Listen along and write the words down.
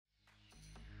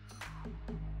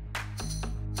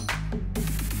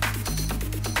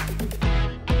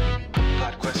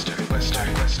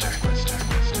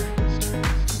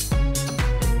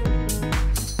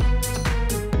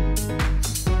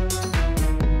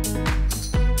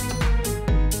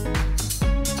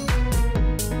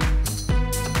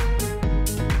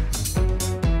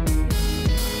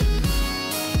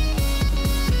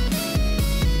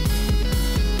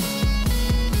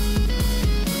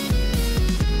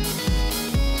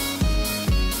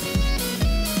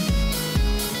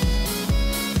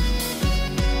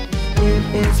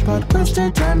it's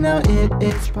Podquester time. Now it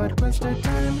is Podquester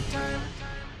time.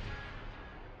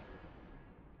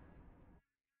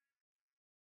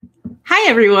 Hi,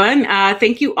 everyone.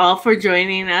 Thank you all for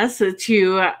joining us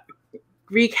to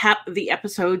recap the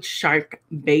episode Shark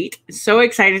Bait. So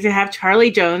excited to have Charlie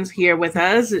Jones here with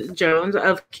us. Jones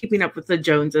of Keeping Up with the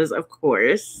Joneses, of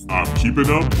course. I'm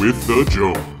keeping up with the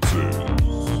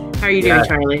Joneses. How are you doing,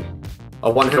 Charlie?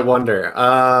 A one-hit wonder.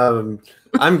 I'm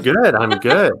good. I'm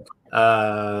good.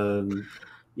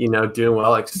 Doing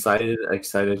well. Excited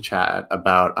to chat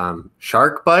about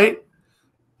Shark Bite.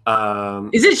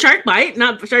 Is it Shark Bite,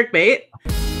 not Shark Bait?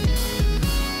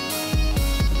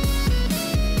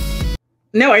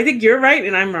 No, I think you're right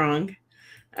and I'm wrong.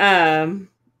 No,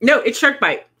 it's Shark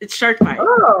Bite. It's Shark Bite.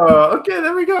 Oh, okay.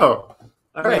 There we go.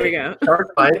 All right. There we go.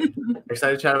 Shark Bite.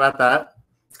 Excited to chat about that.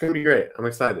 It's going to be great. I'm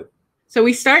excited. So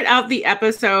we start out the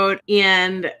episode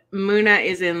and Muna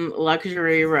is in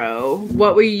Luxury Row.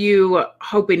 What were you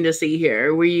hoping to see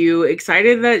here? Were you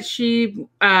excited that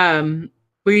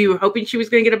were you hoping she was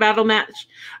going to get a battle match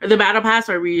or the battle pass,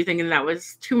 or were you thinking that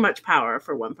was too much power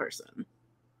for one person?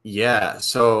 Yeah.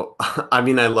 So, I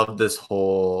mean, I love this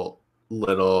whole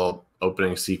little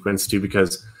opening sequence too,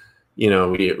 because,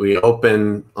 we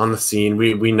open on the scene.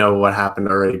 We know what happened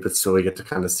already, but still we get to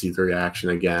kind of see the reaction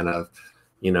again of,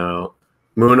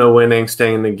 Muna winning,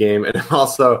 staying in the game. And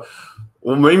also,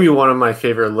 maybe one of my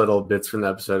favorite little bits from the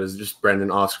episode is just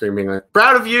Brendan off screen being like,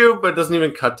 proud of you, but doesn't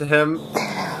even cut to him.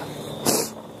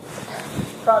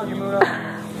 Proud of you, Muna.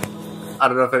 I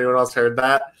don't know if anyone else heard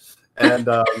that. And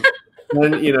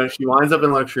then, she winds up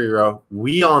in Luxury Row.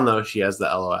 We all know she has the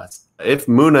LOS. If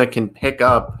Muna can pick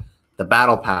up the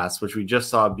Battle Pass, which we just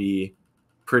saw be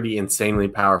pretty insanely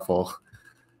powerful,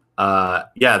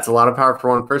 it's a lot of power for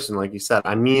one person, like you said.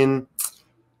 I mean,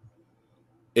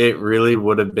 it really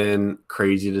would have been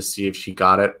crazy to see if she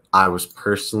got it. I was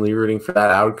personally rooting for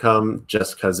that outcome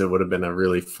just because it would have been a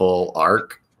really full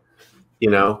arc,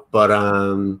 But,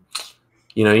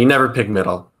 you never pick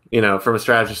middle. From a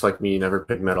strategist like me, you never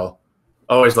pick middle.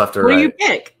 Always left or right. What do you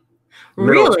pick?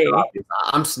 Middle. Really?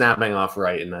 I'm snapping off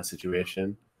right in that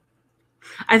situation.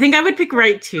 I think I would pick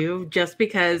right too, just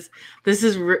because this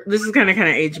is kind of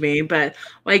age me, but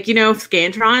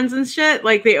Scantrons and shit,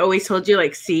 like they always told you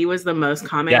like C was the most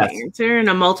common answer in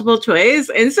a multiple choice,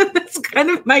 and so that's kind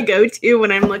of my go-to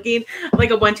when I'm looking like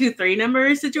a 1, 2, 3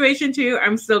 number situation too.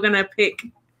 I'm still gonna pick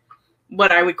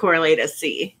what I would correlate as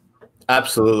C.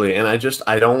 Absolutely, and I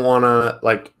don't want to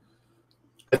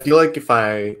I feel like if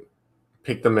I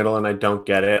pick the middle and I don't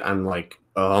get it, I'm like,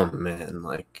 oh man,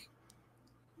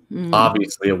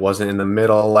 obviously it wasn't in the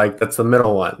middle. Like, that's the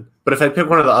middle one. But if I pick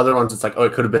one of the other ones, it's like, oh,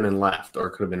 it could have been in left or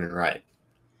it could have been in right.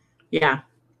 Yeah.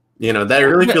 That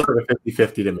really feels like a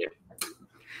 50-50 to me.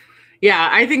 Yeah,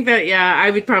 I think that,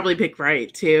 I would probably pick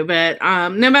right too. But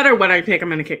no matter what I pick, I'm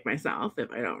going to kick myself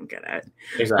if I don't get it.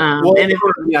 Exactly.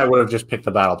 I would have just picked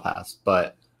the Battle Pass,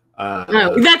 but...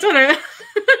 that's what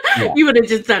you would have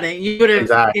just done it. You would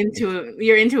have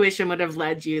your intuition would have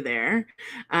led you there.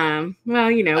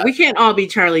 We can't all be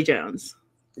Charlie Jones.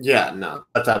 Yeah, no,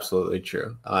 that's absolutely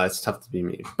true. It's tough to be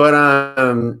me, but I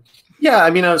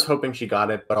mean, I was hoping she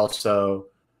got it, but also,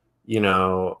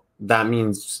 that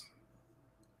means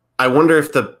I wonder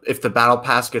if the Battle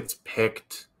Pass gets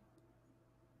picked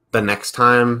the next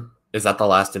time. Is that the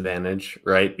last advantage,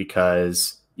 right?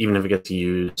 Because even if it gets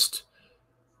used,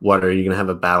 what are you going to have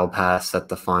a Battle Pass at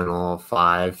the final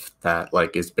 5 that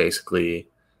is basically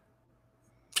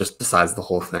just decides the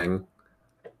whole thing?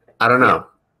 I don't know. Yeah.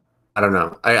 I don't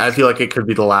know. I feel like it could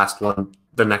be the last one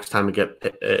the next time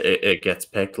it gets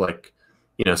picked,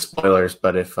 spoilers.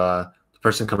 But if the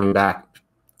person coming back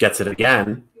gets it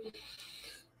again,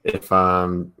 if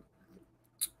that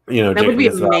would be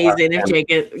amazing if Jake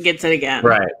gets it again.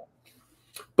 Right.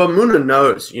 But Muna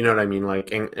knows, you know what I mean?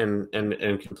 And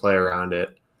can play around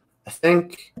it. I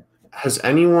think, has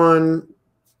anyone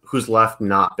who's left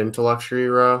not been to Luxury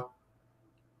Row?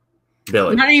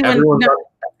 Billy. Not anyone.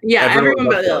 Everyone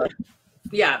but Billy.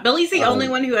 Yeah, Billy's the only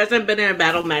one who hasn't been in a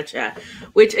battle match yet,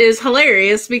 which is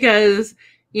hilarious because,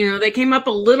 they came up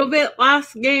a little bit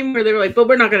last game where they were like, but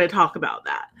we're not going to talk about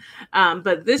that.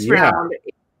 But this round,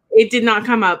 it did not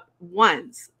come up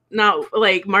once. Not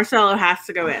Marcelo has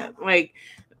to go in.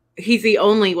 He's the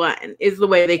only one, is the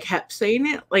way they kept saying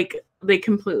it. They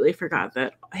completely forgot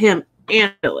that him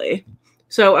and Billy.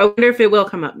 So I wonder if it will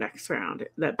come up next round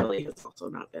that Billy has also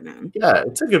not been in. Yeah,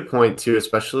 it's a good point too,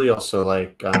 especially also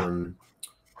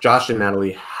Josh and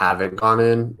Natalie haven't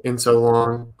gone in so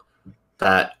long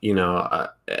that,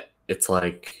 it's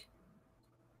like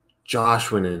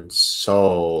Josh went in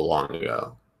so long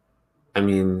ago. I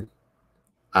mean,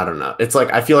 I don't know. It's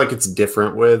like I feel like it's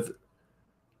different with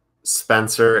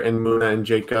Spencer and Muna and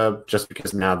Jacob, just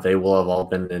because now they will have all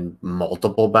been in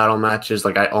multiple battle matches.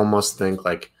 Like I almost think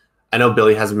like I know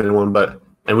Billy hasn't been in one, but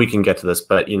and we can get to this,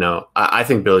 but you know, I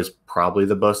think Billy's probably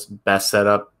the best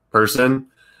setup person.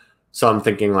 So I'm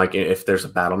thinking like if there's a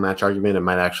battle match argument, it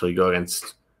might actually go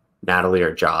against Natalie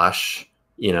or Josh,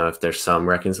 you know, if there's some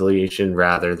reconciliation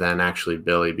rather than actually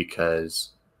Billy,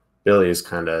 because Billy is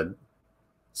kind of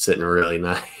sitting really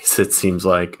nice, it seems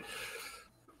like.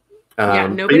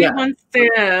 Nobody wants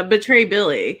to betray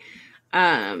Billy.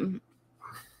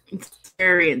 It's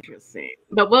very interesting.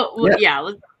 But let's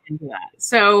get into that.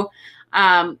 So,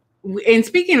 and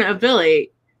speaking of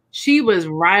Billy, she was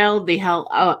riled the hell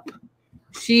up.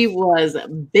 She was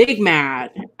big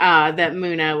mad that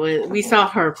Muna was. We saw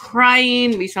her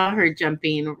crying. We saw her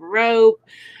jumping rope.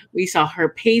 We saw her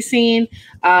pacing.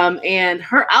 And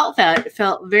her outfit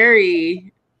felt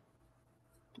very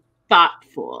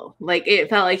thoughtful. Like it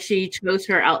felt like she chose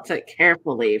her outfit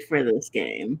carefully for this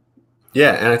game.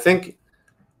 Yeah, and I think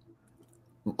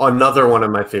another one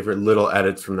of my favorite little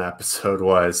edits from the episode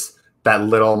was that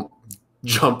little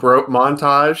jump rope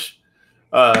montage.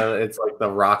 It's like the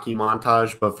Rocky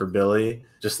montage, but for Billy.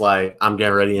 Just like, I'm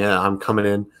getting ready, yeah, I'm coming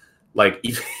in. Like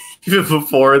even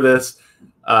before this,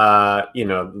 you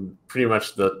know, pretty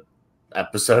much the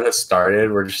episode has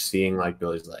started. We're just seeing like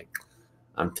Billy's like,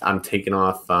 I'm taking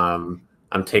off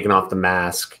the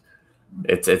mask.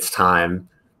 It's time.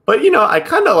 But you know, I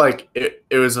kind of like it.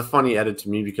 It was a funny edit to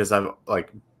me because I've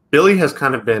like Billy has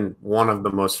kind of been one of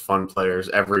the most fun players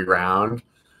every round.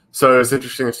 So it was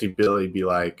interesting to see Billy be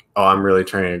like, "Oh, I'm really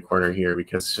turning a corner here,"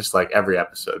 because it's just like every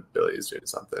episode, Billy is doing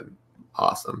something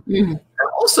awesome. Mm-hmm. And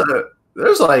also,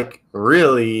 there's like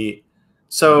really,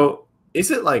 so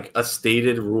is it like a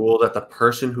stated rule that the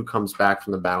person who comes back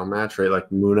from the battle match, right, like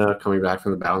Muna coming back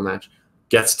from the battle match,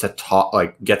 gets to talk,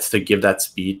 like gets to give that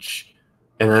speech,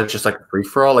 and then it's just like free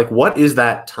for all? Like, what is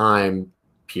that time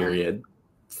period?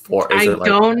 I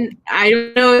don't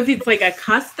know if it's like a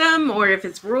custom or if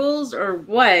it's rules or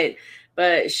what,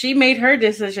 but she made her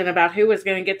decision about who was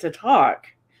going to get to talk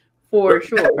for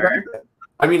sure.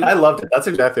 I mean, I loved it. That's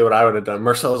exactly what I would have done.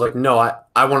 Marcella was like, no,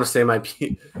 I want to say my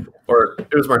piece. Or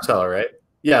it was Marcella, right?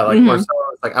 Yeah, like Marcella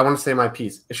was like, I want to say my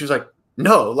piece. And she was like,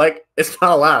 no, like, it's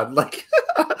not allowed. Like,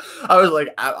 I was like,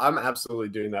 I'm absolutely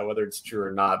doing that, whether it's true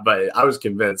or not. But I was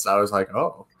convinced. I was like,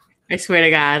 oh. I swear to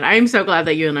God, I'm so glad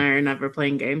that you and I are never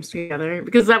playing games together,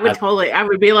 because that would I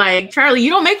would be like, Charlie, you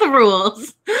don't make the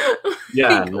rules.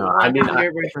 Yeah, no, I mean,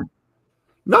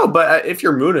 no, but if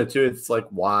you're Muna too, it's like,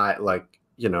 why, like,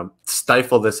 you know,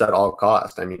 stifle this at all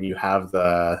costs. I mean, you have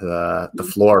the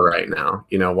floor right now,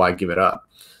 you know, why give it up?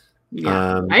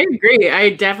 Yeah, I agree. I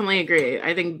definitely agree.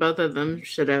 I think both of them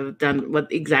should have done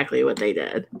exactly what they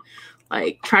did.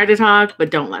 Like, try to talk,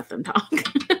 but don't let them talk.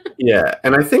 Yeah,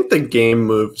 and I think the game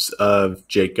moves of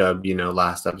Jacob, you know,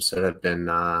 last episode have been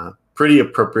pretty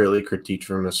appropriately critiqued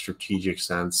from a strategic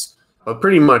sense. But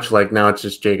pretty much like now it's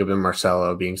just Jacob and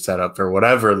Marcelo being set up for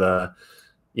whatever the,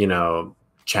 you know,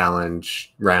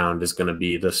 challenge round is going to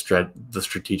be, the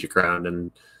strategic round.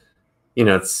 And, you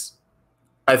know,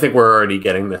 I think we're already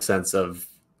getting the sense of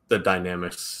the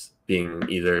dynamics being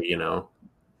either, you know,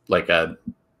 like a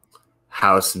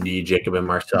House v. Jacob and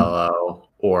Marcelo,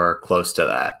 or close to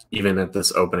that, even at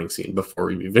this opening scene before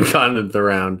we've even gotten into the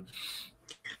round.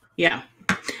 Yeah.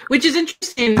 Which is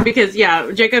interesting because,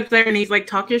 yeah, Jacob's there and he's like,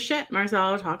 talk your shit,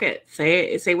 Marcelo, talk it.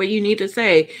 Say what you need to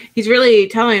say. He's really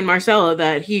telling Marcelo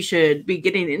that he should be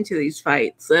getting into these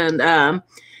fights. And,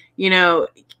 you know,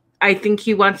 I think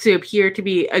he wants to appear to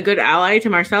be a good ally to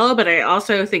Marcelo, but I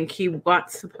also think he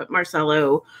wants to put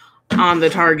Marcelo on the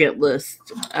target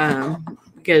list.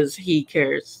 Because he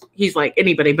cares. He's like,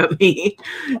 anybody but me.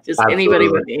 Just absolutely. Anybody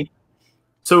but me.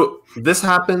 So this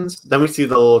happens. Then we see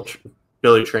the little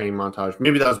Billy training montage.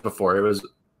 Maybe that was before. It was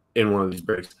in one of these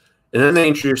breaks. And then they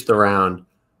introduced the round,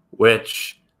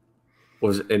 which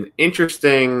was an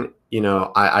interesting, you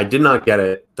know, I did not get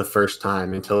it the first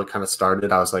time until it kind of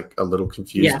started. I was like a little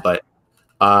confused. Yeah. But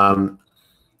I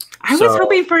was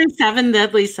hoping for 7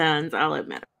 Deadly Sins, I'll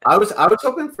admit. I was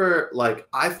hoping for, like,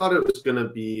 I thought it was gonna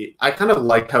be, I kind of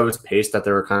liked how it was paced, that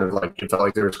there were kind of like, it felt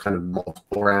like there was kind of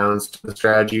multiple rounds to the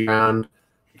strategy round.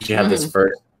 You had this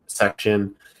first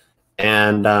section,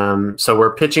 and so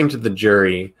we're pitching to the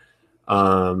jury,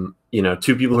 you know,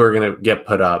 2 people who are gonna get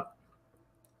put up,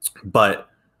 but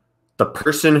the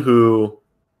person who,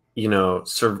 you know,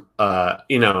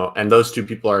 you know, and those 2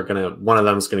 people are gonna, one of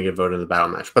them is gonna get voted in the battle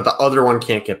match, but the other one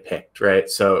can't get picked, right?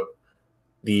 So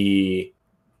the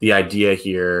idea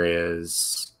here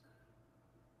is,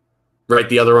 right,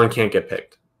 the other one can't get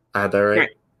picked. I had that right?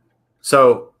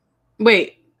 So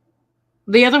wait,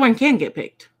 the other one can get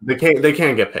picked. they can't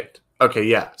get picked. Okay,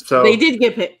 yeah. So they did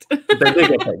get picked. They did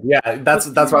get picked. Yeah, that's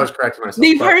why I was correcting myself.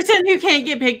 The person who can't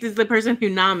get picked is the person who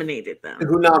nominated them.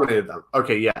 Who nominated them?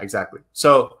 Okay, yeah, exactly.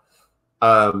 So,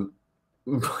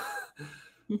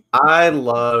 I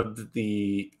loved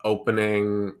the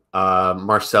opening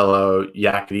Marcelo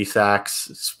Yakety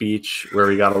Sax speech where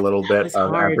we got a little bit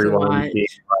of everyone being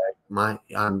like,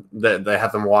 they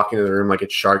have them walk into the room like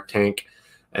it's Shark Tank,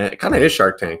 and it kind of is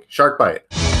Shark Tank, Shark Bite.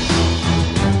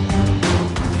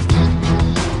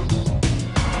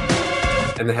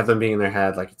 And they have them being in their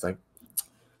head like it's like,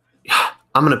 yeah,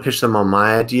 I'm gonna pitch them on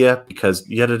my idea because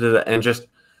and just,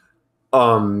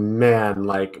 oh man,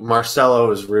 like Marcelo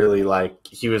was really like,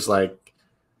 he was like,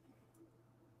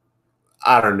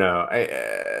 I don't know,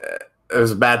 it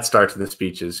was a bad start to the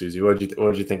speeches. Suzi, what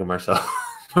did you think of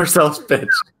Marcelo's pitch?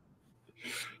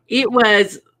 It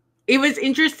was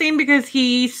interesting because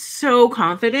he's so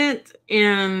confident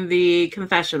in the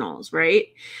confessionals, right?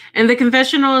 And the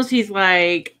confessionals, he's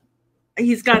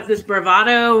got this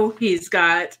bravado. He's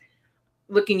got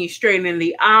looking you straight in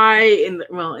the eye, in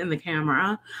the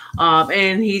camera,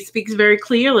 and he speaks very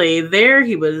clearly. There,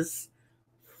 he was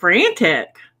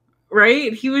frantic,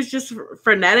 right? He was just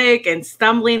frenetic and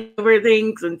stumbling over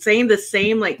things and saying the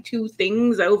same like two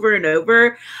things over and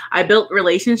over. I built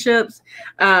relationships,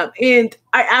 and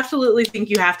I absolutely think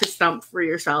you have to stump for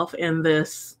yourself in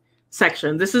this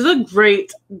section. This is a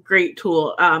great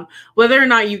tool. Whether or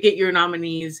not you get your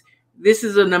nominees, this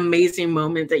is an amazing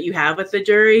moment that you have with the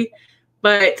jury,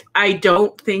 but I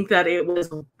don't think that it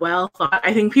was well thought.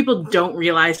 I think people don't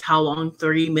realize how long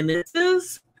 3 minutes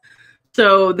is.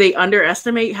 So they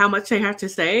underestimate how much they have to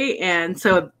say. And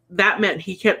so that meant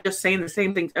he kept just saying the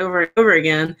same things over and over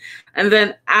again. And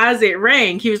then as it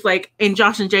rang, he was like, and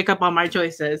Josh and Jacob on my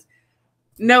choices.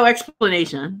 No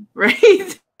explanation,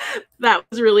 right? That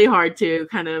was really hard to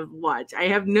kind of watch. I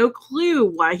have no clue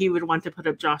why he would want to put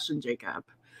up Josh and Jacob.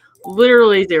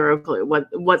 Literally zero clue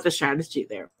what the strategy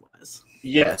there was.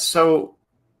 Yeah, so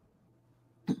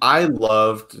I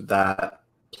loved that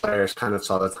players kind of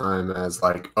saw the time as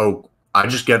like, oh, I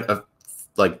just get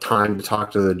time to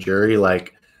talk to the jury.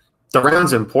 Like, the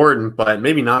round's important, but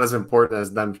maybe not as important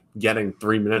as them getting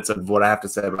 3 minutes of what I have to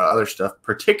say about other stuff.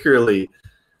 Particularly,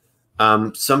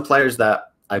 some players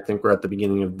that I think were at the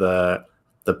beginning of the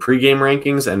pregame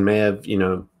rankings and may have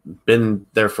been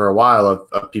there for a while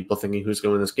of people thinking who's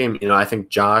going to win this game. I think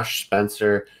Josh,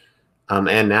 Spencer,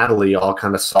 and Natalie all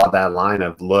kind of saw that line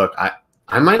of, look,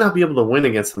 I might not be able to win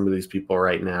against some of these people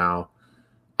right now.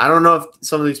 I don't know if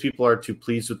some of these people are too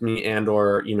pleased with me and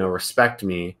or respect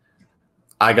me.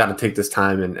 I got to take this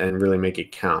time and really make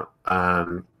it count.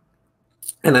 And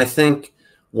I think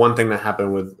one thing that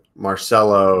happened with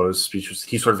Marcelo's speech was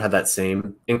he sort of had that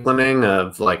same inclining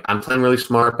of like, I'm playing really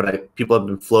smart, but people have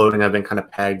been floating. I've been kind of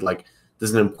pegged like this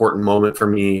is an important moment for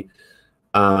me.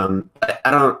 I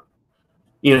don't,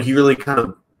 he really kind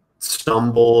of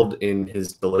stumbled in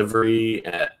his delivery,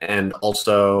 and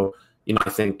also, I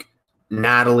think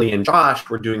Natalie and Josh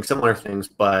were doing similar things,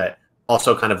 but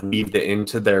also kind of weaved it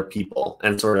into their people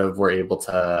and sort of were able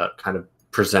to kind of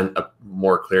present a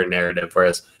more clear narrative,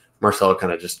 whereas Marcelo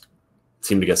kind of just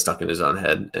seemed to get stuck in his own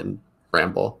head and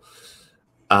ramble.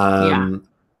 Yeah.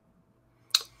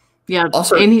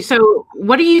 Also, and so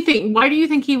what do you think? Why do you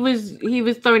think he was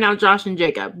throwing out Josh and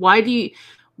Jacob?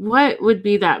 What would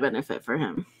be that benefit for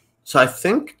him? So I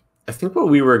think what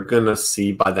we were gonna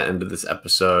see by the end of this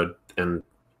episode, and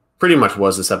pretty much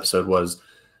this episode was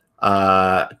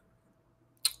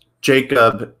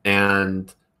Jacob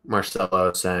and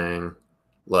Marcelo saying,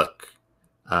 look,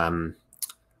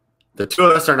 the two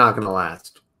of us are not going to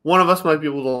last. One of us might be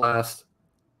able to last.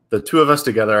 The two of us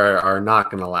together are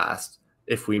not going to last.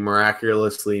 If we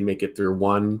miraculously make it through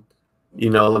one,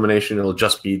 elimination, it'll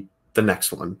just be the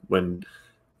next one when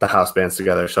the house bands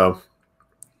together. So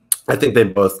I think they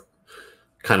both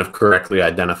kind of correctly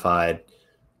identified,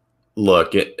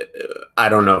 look, I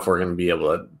don't know if we're going to be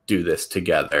able to do this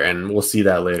together. And we'll see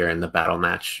that later in the battle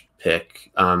match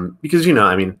pick. Because,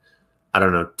 I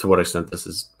don't know to what extent this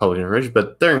is public information,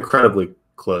 but they're incredibly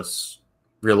close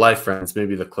real life friends,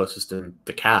 maybe the closest in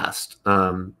the cast.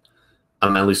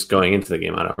 At least going into the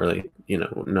game, I don't really,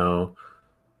 know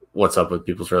what's up with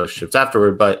people's relationships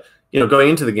afterward. But, going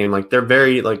into the game, like they're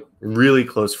very really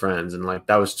close friends, and like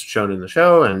that was shown in the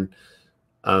show. And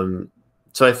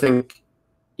so I think,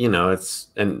 it's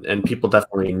and people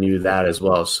definitely knew that as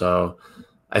well. So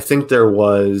I think there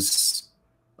was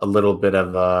a little bit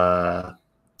of a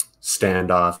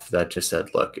standoff that just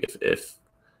said, look, if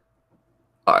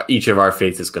each of our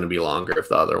fates is going to be longer if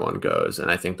the other one goes.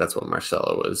 And I think that's what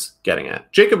Marcella was getting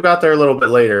at. Jacob got there a little bit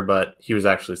later, but he was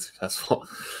actually successful.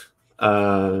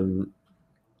 What'd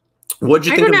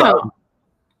you think about?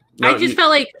 No,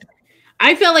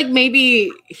 I felt like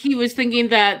maybe he was thinking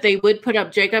that they would put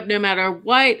up Jacob no matter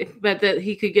what, but that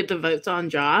he could get the votes on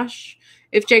Josh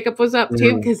if Jacob was up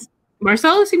too, because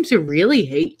Marcelo seems to really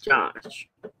hate Josh.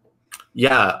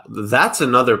 Yeah, that's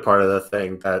another part of the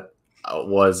thing that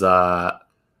was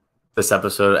this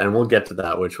episode, and we'll get to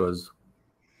that, which was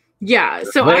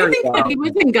so I think that he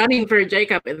wasn't gunning for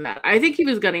Jacob in that. I think he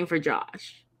was gunning for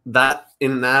Josh. That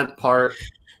in that part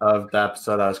of the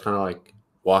episode, I was kind of like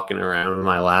walking around with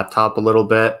my laptop a little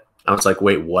bit. I was like,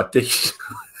 wait, what did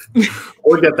you...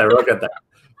 We'll get there. We'll get there.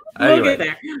 We'll get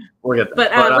there.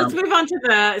 But let's move on to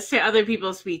the other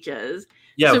people's speeches.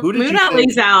 Yeah, so Muna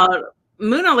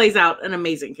lays out an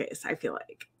amazing case, I feel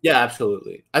like. Yeah,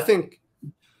 absolutely. I think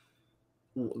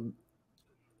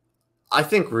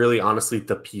really, honestly,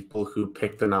 the people who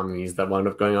picked the nominees that wound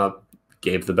up going up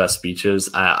gave the best speeches.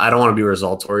 I don't want to be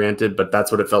results oriented, but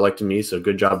that's what it felt like to me. So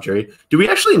good job, jury. Do we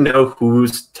actually know who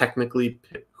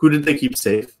did they keep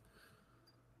safe?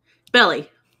 Billy.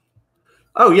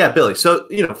 Oh yeah, Billy. So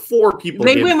 4 people.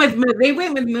 They went with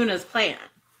Muna's plan.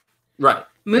 Right.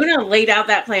 Muna laid out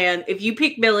that plan. If you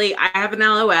pick Billy, I have an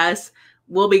LOS.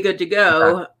 We'll be good to go.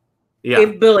 Okay. Yeah.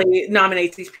 If Billy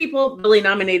nominates these people, Billy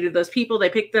nominated those people. They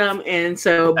picked them, and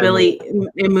so Billy and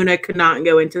Muna could not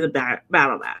go into the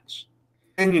battle match.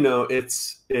 And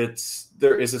it's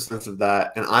there is a sense of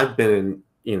that, and I've been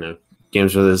in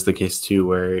games where this is the case too,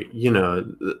 where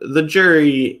the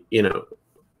jury,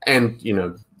 and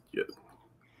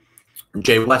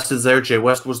Jay West is there. Jay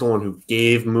West was the one who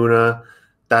gave Muna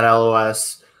that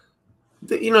LOS.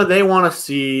 They want to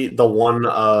see the one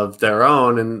of their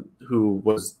own and who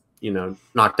was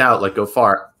knocked out go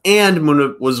far. And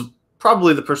Muna was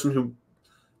probably the person who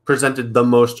presented the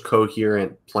most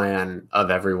coherent plan of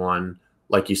everyone.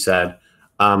 Like you said,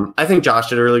 I think Josh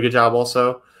did a really good job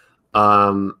also.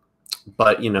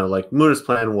 But Muna's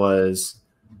plan was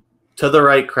to the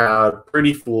right crowd,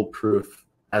 pretty foolproof,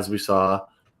 as we saw,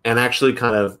 and actually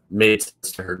kind of made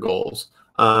sense to her goals.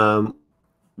 What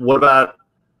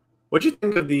do you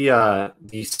think of the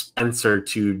Spencer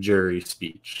to jury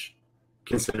speech?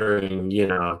 Considering,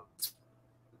 I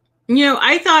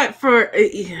thought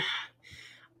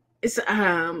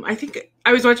I think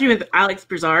I was watching with Alex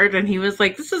Brizard, and he was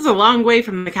like, this is a long way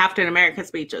from the Captain America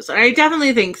speeches. And I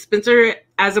definitely think Spencer,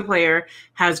 as a player,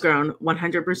 has grown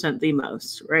 100% the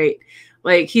most, right?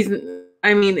 Like, in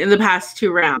the past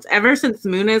 2 rounds, ever since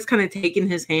Muna's kind of taken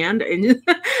his hand and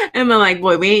I'm like,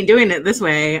 boy, we ain't doing it this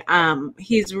way.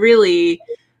 He's really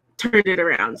turned it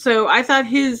around. So I thought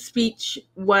his speech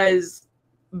was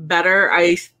better.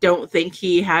 I don't think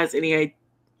he has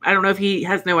I don't know if he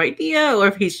has no idea or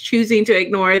if he's choosing to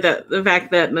ignore the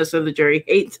fact that most of the jury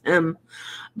hates him.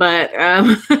 But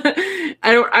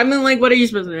what are you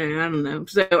supposed to do? I don't know.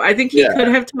 So I think he could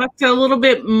have talked a little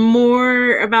bit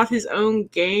more about his own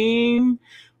game,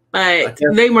 but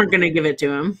they weren't going to give it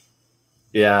to him.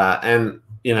 Yeah, and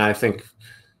I think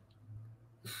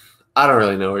I don't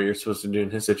really know what you're supposed to do in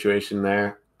his situation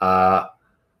there, but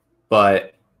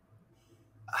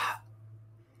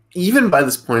even by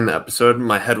this point in the episode,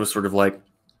 my head was sort of like,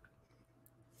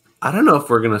 I don't know if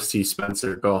we're going to see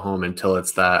Spencer go home until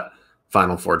it's that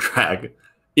Final 4 drag.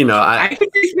 I could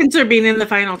see Spencer being in the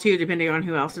final 2, depending on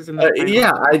who else is in the final.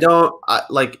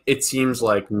 It seems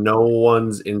like no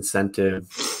one's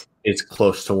incentive is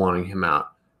close to wanting him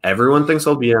out. Everyone thinks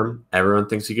he'll be him. Everyone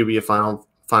thinks he could be a Final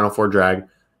 4 drag.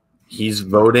 He's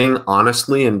voting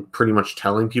honestly and pretty much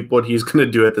telling people what he's going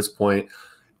to do at this point.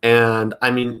 And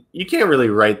you can't really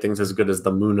write things as good as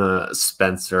the Muna,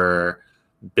 Spencer,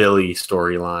 Billy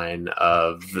storyline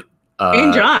of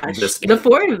and Josh, the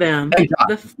 4 of them.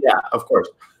 Yeah, of course.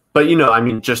 But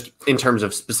just in terms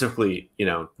of specifically,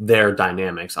 their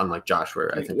dynamics, unlike Josh,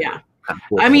 where I think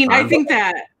I think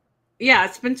that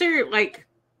Spencer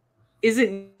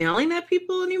isn't yelling at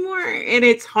people anymore, and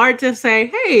it's hard to say,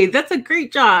 hey, that's a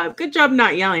great job, good job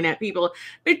not yelling at people,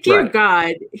 but dear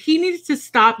God, he needs to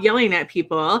stop yelling at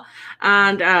people.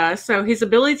 And so his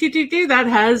ability to do that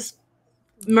has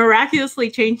miraculously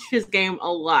changed his game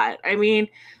a lot.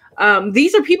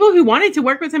 These are people who wanted to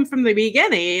work with him from the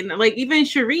beginning. Like, even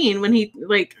Shireen, when he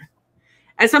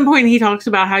at some point he talks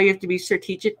about how you have to be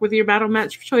strategic with your battle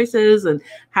match choices and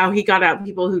how he got out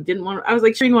people who didn't want to. I was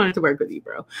like, Shireen wanted to work with you,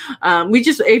 bro.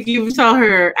 If you saw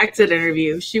her exit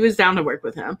interview, she was down to work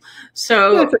with him.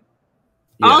 So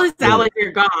all his allies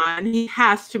are gone. He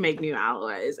has to make new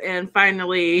allies. And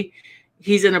finally,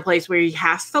 he's in a place where he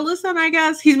has to listen, I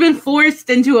guess. He's been forced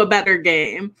into a better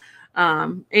game.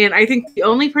 And I think the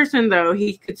only person, though,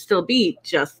 he could still beat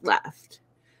just left.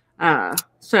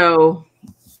 So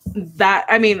that,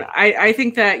 I mean, I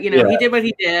think that, you know, he did what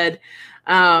he did.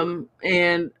 And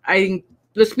I think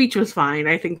the speech was fine.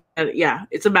 I think that, yeah,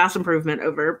 it's a massive improvement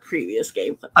over previous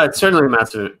games. It's certainly a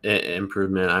massive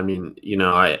improvement. I mean, you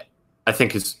know, I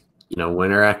think his, you know,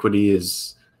 winner equity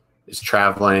is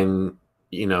traveling,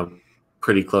 you know,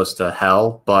 pretty close to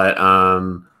hell. But,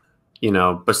 you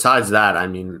know, besides that, I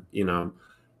mean, you know,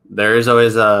 there is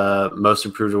always a most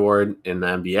improved award in the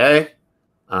NBA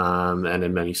and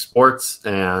in many sports.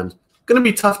 And going to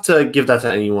be tough to give that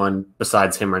to anyone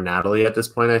besides him or Natalie at this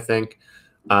point, I think.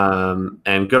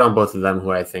 And good on both of them,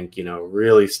 who I think, you know,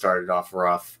 really started off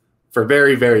rough for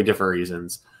very, very different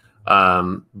reasons.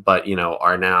 But, you know,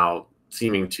 are now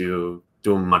seeming to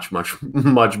do a much, much,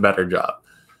 much better job.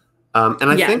 And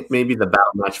I think maybe the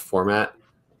battle match format,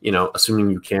 you know,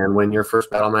 assuming you can win your first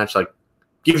battle match, like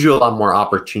gives you a lot more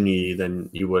opportunity than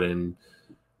you would in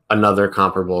another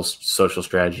comparable social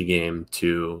strategy game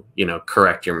to, you know,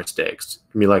 correct your mistakes.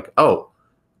 Be like, oh,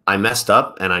 I messed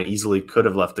up and I easily could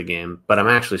have left the game, but I'm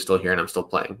actually still here and I'm still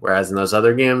playing. Whereas in those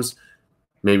other games,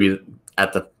 maybe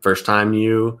at the first time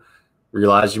you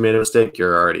realize you made a mistake,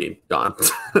 you're already gone.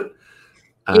 But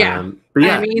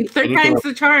yeah, I mean, third time's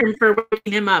the charm for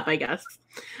waking him up, I guess.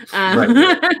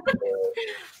 Right.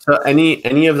 So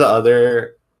any of the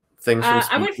other things from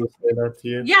speech say that to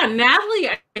you? Yeah, Natalie,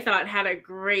 I thought, had a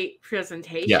great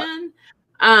presentation.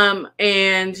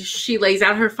 And she lays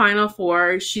out her final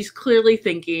four. She's clearly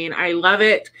thinking. I love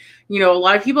it. You know, a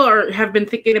lot of people have been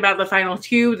thinking about the final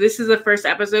two. This is the first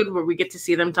episode where we get to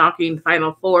see them talking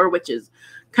final four, which is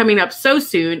coming up so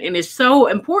soon and is so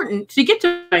important to get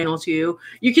to final two.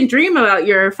 You can dream about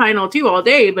your final two all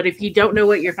day, but if you don't know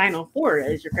what your final four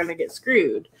is, you're going to get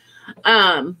screwed.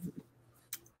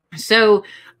 So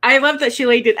I love that she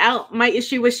laid it out. My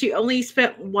issue was she only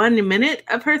spent 1 minute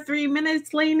of her 3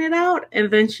 minutes laying it out, and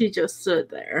then she just stood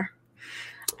there.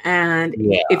 And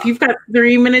if you've got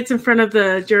 3 minutes in front of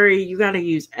the jury, you got to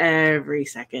use every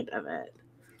second of it.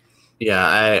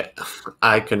 Yeah,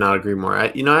 I could not agree more.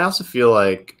 I also feel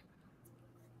like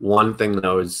one thing that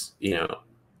was, you know,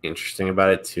 interesting about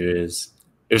it too is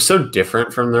it was so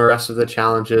different from the rest of the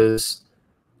challenges.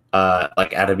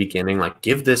 Like at the beginning, like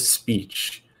give this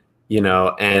speech, you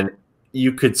know, and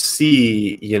you could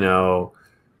see, you know,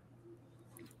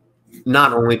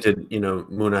 not only did, you know,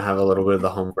 Muna have a little bit of the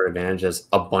home court advantage as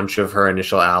a bunch of her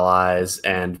initial allies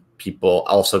and people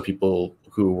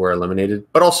who were eliminated,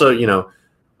 but also, you know,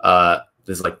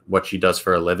 this is like what she does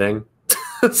for a living.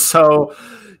 So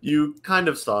you kind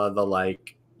of saw the,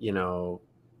 like, you know,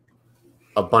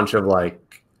 a bunch of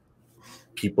like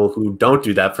people who don't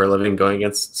do that for a living going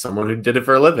against someone who did it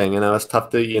for a living. And it was tough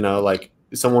to, you know, like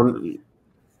someone,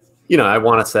 you know, I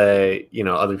want to say, you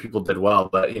know, other people did well,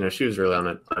 but, you know, she was really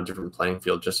on a different playing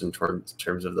field just in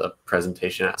terms of the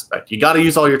presentation aspect. You got to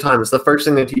use all your time. It's the first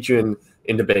thing they teach you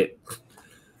in debate.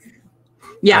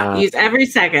 Yeah, use every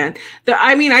second.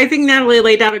 I mean, I think Natalie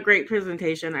laid out a great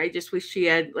presentation. I just wish she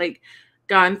had like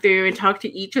gone through and talked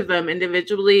to each of them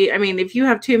individually. I mean, if you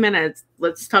have 2 minutes,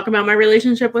 let's talk about my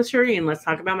relationship with Shireen. Let's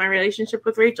talk about my relationship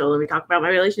with Rachel. Let me talk about my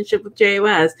relationship with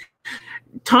JOS.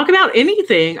 Talk about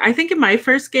anything. I think in my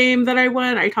first game that I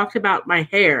won, I talked about my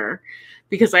hair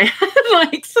because I had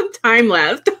like some time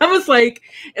left. I was like,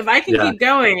 if I can keep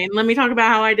going, let me talk about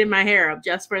how I did my hair up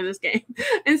just for this game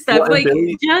and stuff. Well,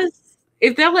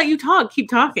 if they'll let you talk,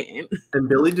 keep talking. And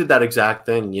Billy did that exact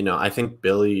thing. You know, I think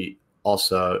Billy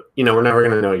also, you know, we're never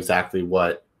going to know exactly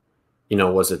what, you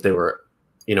know, was it they were,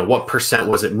 you know, what percent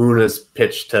was it Muna's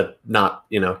pitch to not,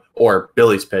 you know, or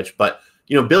Billy's pitch. But,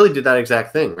 you know, Billy did that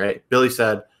exact thing, right? Billy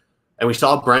said, and we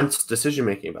saw Brent's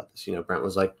decision-making about this. You know, Brent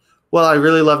was like, well, I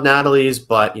really love Natalie's,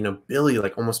 but, you know, Billy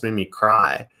like almost made me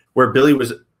cry. Where Billy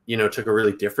was, you know, took a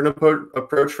really different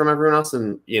approach from everyone else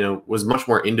and, you know, was much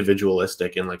more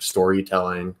individualistic in like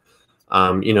storytelling.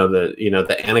 You know,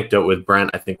 the anecdote with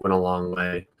Brent, I think, went a long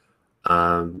way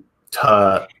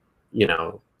to, you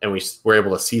know, and we were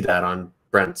able to see that on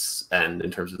Brent's end in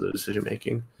terms of the decision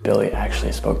making. Billy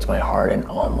actually spoke to my heart and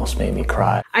almost made me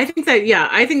cry. I think that,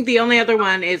 I think the only other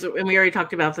one is, and we already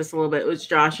talked about this a little bit, was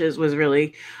Josh's was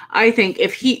really, I think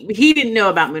if he didn't know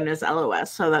about Muna's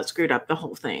LOS, so that screwed up the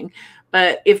whole thing.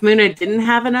 But if Muna didn't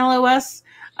have an LOS,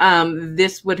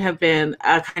 this would have been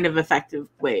a kind of effective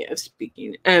way of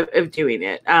speaking, of doing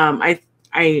it.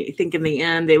 I think in the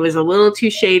end it was a little too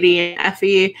shady and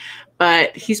effy,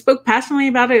 but he spoke passionately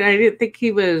about it. And I didn't think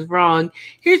he was wrong.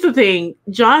 Here's the thing.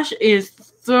 Josh is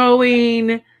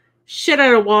throwing shit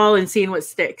at a wall and seeing what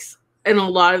sticks. in a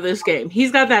lot of this game.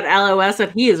 He's got that LOS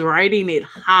and he is riding it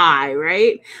high,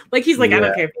 right? Like he's like, I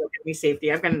don't care if you give me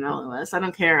safety. I've got an LOS. I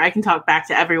don't care. I can talk back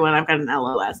to everyone. I've got an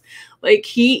LOS. Like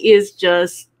he is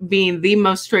just being the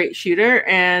most straight shooter.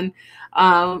 And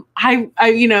I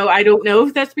don't know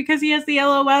if that's because he has the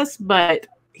LOS, but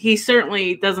he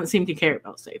certainly doesn't seem to care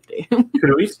about safety.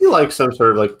 Could we see like some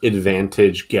sort of like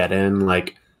advantage get in?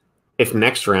 Like if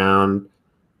next round,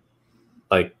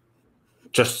 like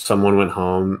just someone went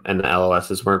home and the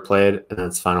LOSs weren't played and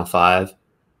it's Final 5,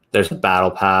 there's a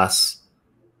battle pass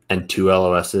and 2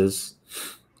 LOSs.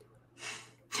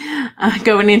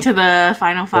 Going into the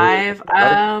Final 5,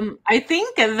 I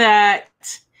think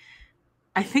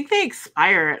they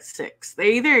expire at 6.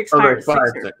 They either expire at 6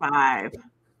 or 5.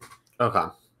 Okay.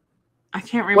 I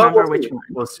can't remember which one.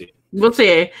 We'll see. We'll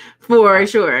see for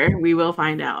sure. We will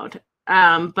find out.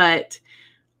 But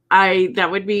that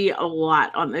would be a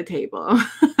lot on the table.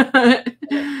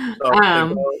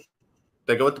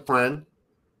 They go with the plan.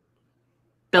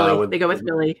 Billy. They go with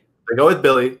Billy. They go with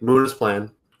Billy. Muna's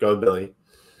plan. Go with Billy.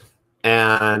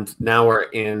 And now we're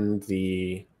in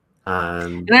the.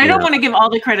 And I don't want to give all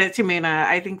the credit to Muna.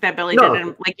 I think that Billy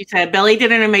like you said, Billy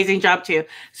did an amazing job too.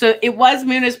 So it was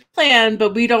Muna's plan,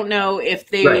 but we don't know if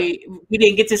we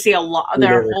didn't get to see a lot of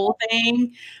their whole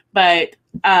thing. But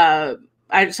I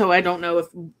don't know if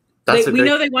we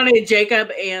know they wanted Jacob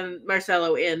and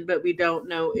Marcelo in, but we don't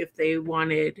know if they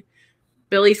wanted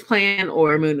Billy's plan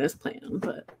or Muna's plan.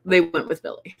 But they went with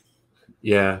Billy.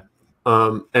 Yeah,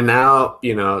 and now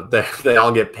they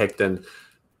all get picked and.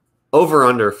 Over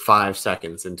under 5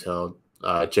 seconds until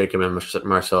Jacob and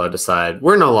Marcelo decide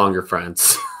we're no longer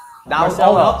friends.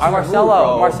 Marcelo,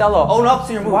 own up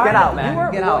to your move. Get out,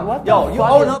 man. Get out. Yo, you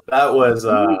own up. That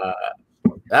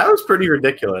was pretty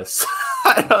ridiculous.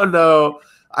 I don't know.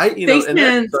 They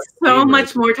spent so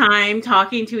much more time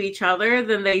talking to each other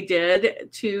than they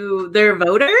did to their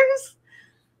voters.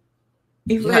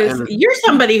 You're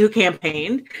somebody who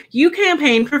campaigned. You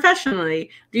campaigned professionally.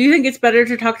 Do you think it's better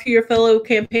to talk to your fellow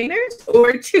campaigners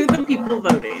or to the people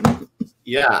voting?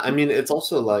 Yeah, I mean, it's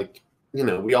also like,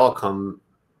 we all come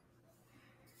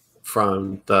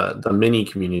from the mini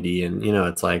community, and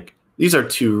it's like these are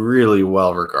 2 really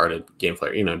well-regarded game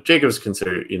players. Jacob's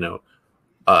considered, in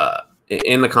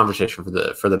the conversation for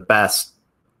the best,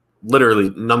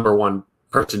 literally number 1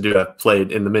 person to have played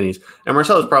in the minis, and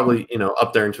Marcelo's probably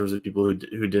up there in terms of people who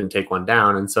didn't take one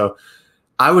down. And so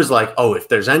I was like, oh, if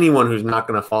there's anyone who's not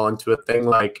going to fall into a thing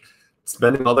like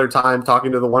spending all their time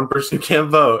talking to the one person who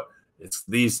can't vote, it's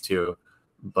these 2.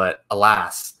 But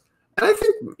alas, and I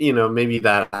think maybe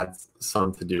that had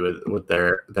something to do with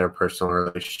their personal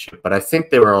relationship, but I think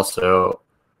they were also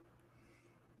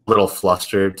a little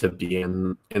flustered to be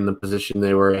in the position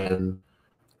they were in.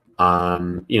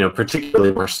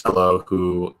 Particularly Marcelo,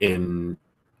 who in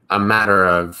a matter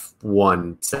of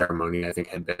one ceremony, I think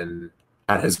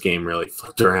had his game really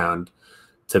flipped around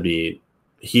to be,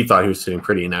 he thought he was sitting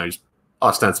pretty, and now he's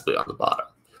ostensibly on the bottom.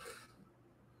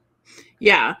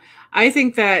 Yeah, I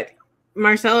think that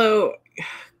Marcelo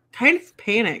kind of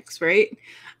panics, right?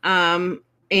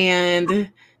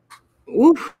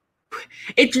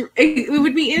 It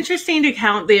would be interesting to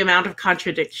count the amount of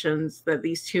contradictions that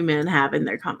these 2 men have in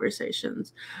their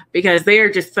conversations, because they are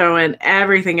just throwing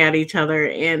everything at each other,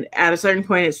 and at a certain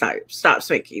point it stops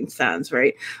making sense,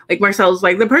 right? Like Marcelo's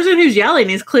like, the person who's yelling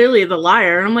is clearly the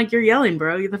liar, and I'm like, you're yelling,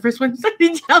 bro. You're the first one who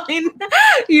started yelling.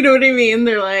 You know what I mean?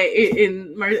 They're like,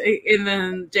 and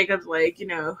then Jacob's like,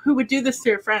 who would do this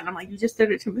to a friend? I'm like, you just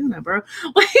did it to Muna, bro.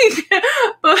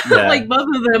 Like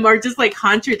both of them are just like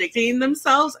contradicting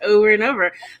themselves over and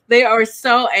over. They are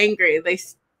so angry they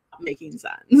stop making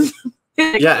sense.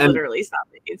 Literally stop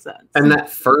making sense. And that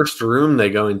first room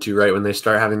they go into, right when they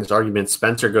start having this argument,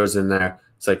 Spencer goes in there.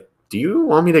 It's like, do you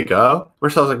want me to go?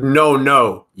 Marcelo's like,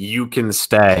 no, you can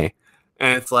stay.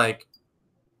 And it's like,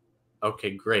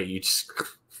 okay, great. You just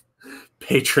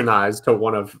patronized to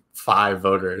one of 5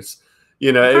 voters.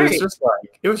 It was just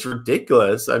like, it was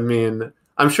ridiculous. I mean,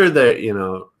 I'm sure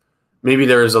that, maybe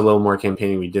there was a little more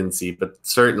campaigning we didn't see, but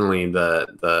certainly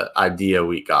the idea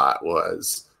we got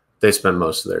was they spend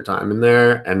most of their time in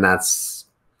there, and that's.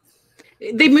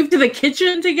 They moved to the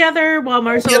kitchen together while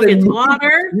Marcelo gets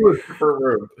water.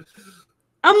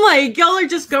 I'm like, y'all are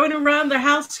just going around the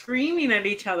house screaming at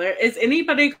each other. Is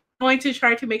anybody going to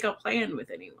try to make a plan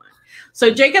with anyone?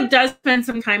 So Jacob does spend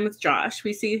some time with Josh.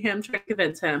 We see him try to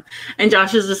convince him, and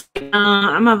Josh is just like,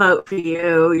 I'm gonna vote for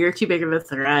you. You're too big of a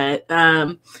threat.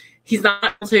 He's not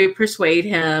able to persuade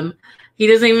him. He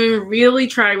doesn't even really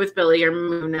try with Billy or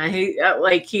Muna.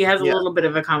 He has a little bit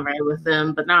of a convo with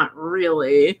them, but not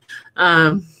really.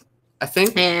 I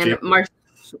think. And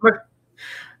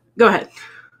Go ahead.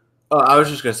 Oh, I was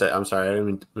just gonna say. I'm sorry, I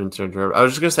didn't mean to interrupt. I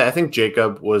was just gonna say. I think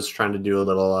Jacob was trying to do a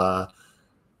little,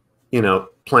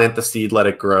 plant the seed, let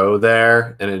it grow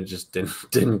there, and it just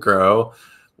didn't grow.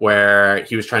 Where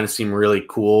he was trying to seem really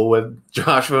cool with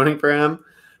Josh voting for him,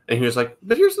 and he was like,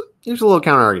 "But here's a little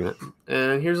counter argument,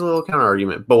 and here's a little counter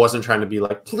argument," but wasn't trying to be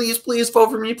like, "Please, please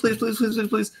vote for me, please, please, please, please,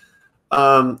 please."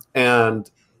 And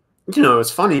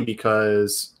it's funny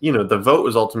because the vote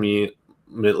was ultimately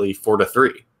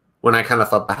 4-3. When I kind of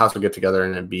thought the House would get together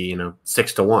and it'd be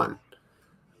 6-1,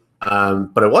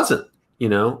 but it wasn't,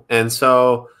 and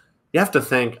so you have to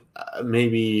think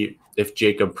maybe if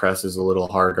Jacob presses a little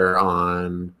harder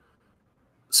on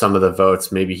some of the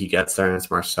votes, maybe he gets there and it's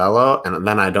Marcelo, and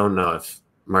then I don't know if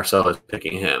Marcelo is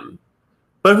picking him,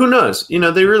 but who knows?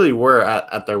 They really were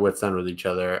at their wits' end with each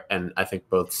other, and I think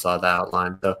both saw that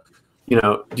outline. So,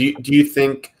 do you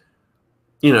think?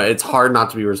 It's hard not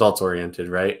to be results oriented,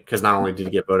 right? Because not only did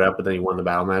he get voted out, but then he won the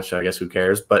battle match. So I guess who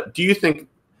cares? But do you think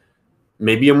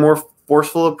maybe a more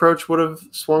forceful approach would have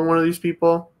swung one of these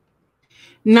people?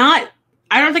 I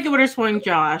don't think it would have swung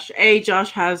Josh.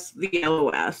 Josh has the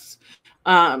LOS.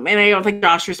 And I don't think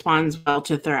Josh responds well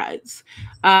to threats.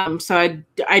 So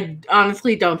I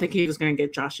honestly don't think he was going to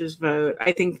get Josh's vote.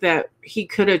 I think that he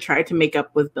could have tried to make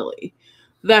up with Billy.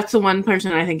 That's the one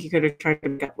person I think he could have tried to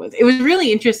make up with. It was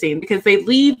really interesting because they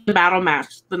leave the battle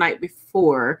match the night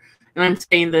before, and I'm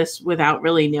saying this without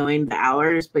really knowing the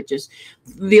hours, but just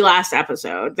the last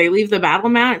episode. They leave the battle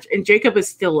match, and Jacob is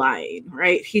still lying,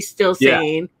 right? He's still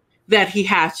saying that he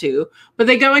had to. But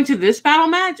they go into this battle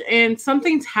match, and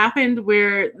something's happened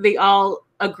where they all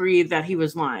agree that he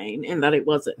was lying and that it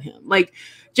wasn't him. Like,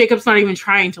 Jacob's not even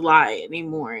trying to lie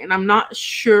anymore, and I'm not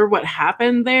sure what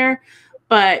happened there,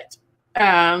 but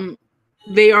Billy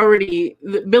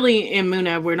and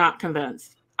Muna were not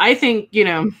convinced. I think,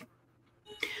 and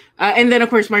then of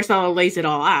course Marcelo lays it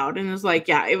all out and is like,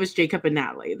 yeah, it was Jacob and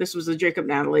Natalie. This was a Jacob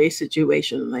Natalie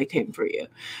situation, and they came for you.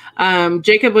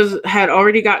 Jacob had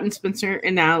already gotten Spencer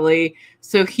and Natalie,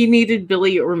 so he needed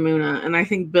Billy or Muna, and I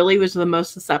think Billy was the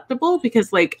most susceptible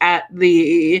because, like, at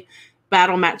the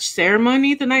battle match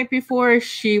ceremony the night before,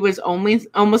 she was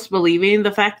almost believing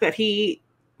the fact that he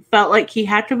felt like he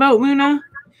had to vote Muna.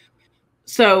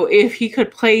 So if he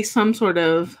could play some sort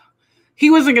of, he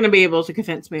wasn't going to be able to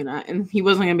convince Muna, and he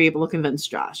wasn't going to be able to convince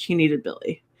Josh. He needed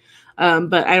Billy.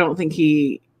 But I don't think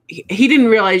he didn't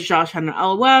realize Josh had an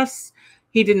LOS.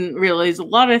 He didn't realize a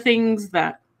lot of things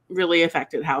that really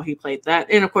affected how he played that.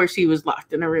 And of course he was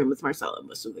locked in a room with Marcelo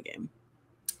most of the game.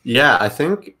 Yeah, I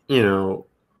think,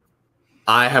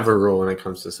 I have a rule when it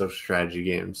comes to social strategy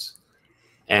games.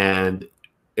 And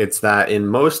it's that in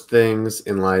most things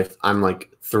in life, I'm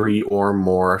like 3 or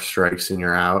more strikes and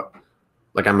you're out.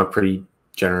 Like, I'm a pretty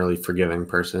generally forgiving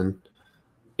person.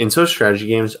 In social strategy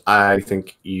games, I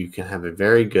think you can have a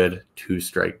very good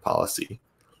 2-strike policy.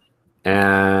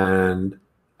 And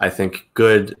I think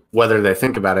good, whether they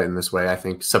think about it in this way, I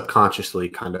think subconsciously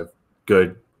kind of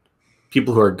good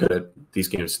people who are good at these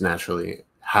games naturally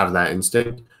have that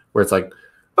instinct where it's like,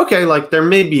 okay, like there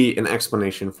may be an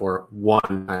explanation for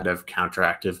one kind of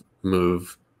counteractive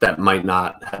move that might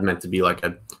not have meant to be like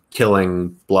a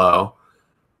killing blow.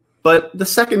 But the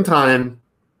second time,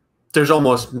 there's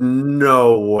almost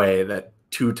no way that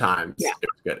 2 times it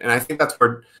was good. And I think that's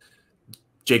where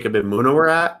Jacob and Muna were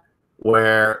at,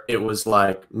 where it was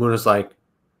like, Muna's like,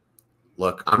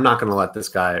 look, I'm not going to let this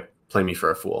guy play me for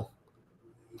a fool.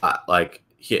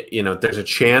 There's a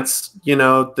chance,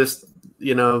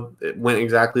 it went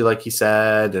exactly like he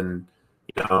said, and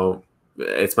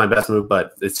it's my best move,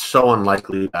 but it's so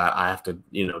unlikely that I have to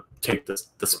take the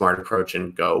smart approach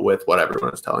and go with what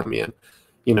everyone is telling me. And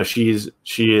she is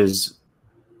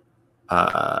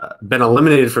been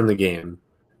eliminated from the game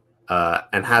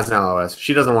and has an LOS.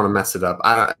 She doesn't want to mess it up.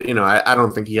 I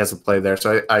don't think he has a play there.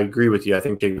 So I agree with you. I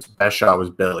think Jacob's best shot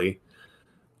was Billy.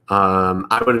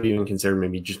 I would have even considered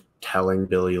maybe just telling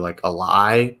Billy like a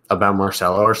lie about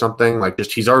Marcelo or something. Like,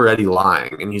 just he's already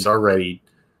lying and he's already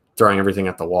throwing everything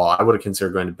at the wall. I would have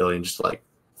considered going to Billy and just like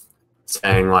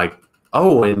saying like,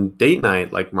 oh, in date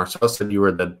night, like Marcelo said you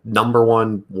were the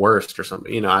 #1 worst or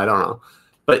something. I don't know.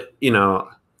 But,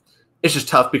 it's just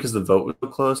tough because the vote was so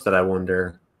close that I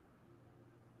wonder,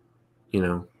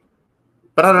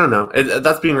 but I don't know.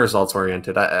 That's being results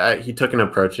oriented. He took an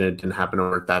approach and it didn't happen to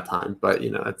work that time. But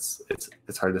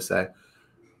it's hard to say.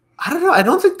 I don't know. I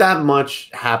don't think that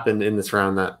much happened in this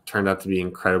round that turned out to be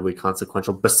incredibly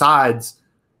consequential. Besides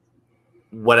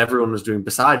what everyone was doing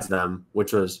besides them,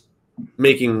 which was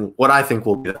making what I think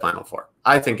will be the Final Four.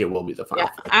 I think it will be the Final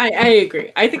Four. I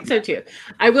agree. I think so too.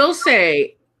 I will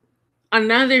say,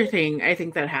 another thing I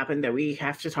think that happened that we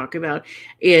have to talk about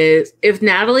is if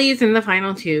Natalie is in the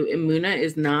final two and Muna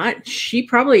is not, she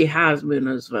probably has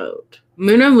Muna's vote.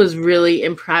 Muna was really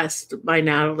impressed by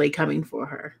Natalie coming for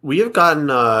her. We have gotten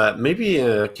maybe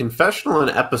a confessional an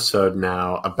episode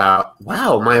now about,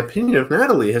 wow, my opinion of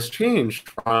Natalie has changed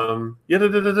from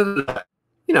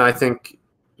I think,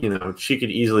 she could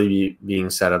easily be being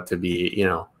set up to be,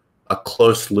 a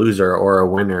close loser or a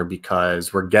winner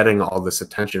because we're getting all this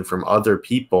attention from other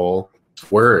people's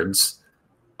words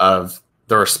of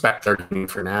the respect they're giving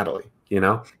for Natalie,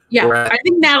 Yeah, Whereas, I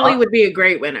think Natalie would be a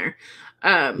great winner.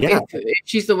 If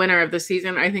she's the winner of the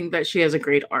season, I think that she has a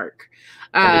great arc.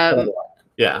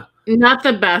 Yeah. Not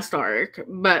the best arc,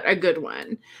 but a good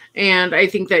one. And I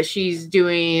think that she's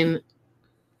being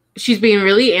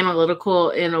really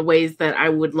analytical in a ways that I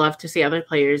would love to see other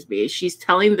players be. She's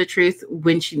telling the truth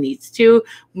when she needs to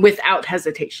without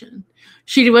hesitation.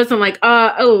 She wasn't like,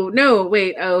 oh, no,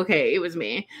 wait, oh, okay, it was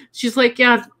me. She's like,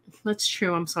 yeah, that's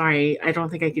true. I'm sorry. I don't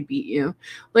think I could beat you.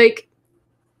 Like,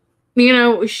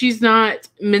 she's not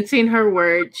mincing her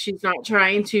words. She's not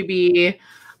trying to be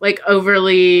like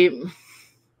overly,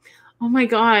 oh my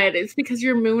God, it's because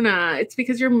you're Muna. It's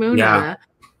because you're Muna. Yeah.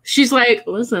 She's like,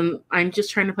 listen, I'm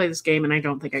just trying to play this game and I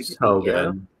don't think I can beat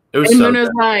you. It was and so Muna's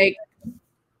good. like, and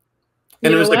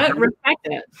you know what? Respect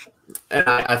it. And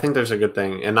I think there's a good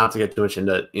thing, and not to get too much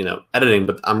into, editing,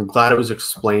 but I'm glad it was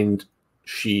explained.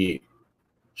 She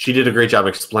did a great job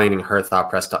explaining her thought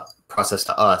process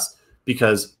to us.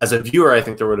 Because as a viewer, I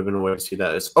think there would have been a way to see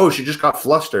that as, oh, she just got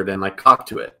flustered and like cocked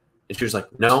to it. And she was like,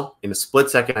 no, in a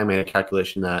split second, I made a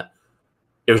calculation that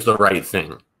it was the right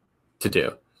thing to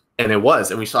do. And it was.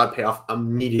 And we saw it pay off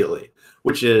immediately,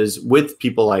 which is with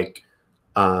people like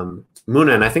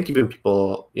Muna. And I think even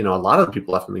people, a lot of the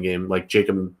people left in the game, like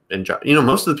Jacob and John,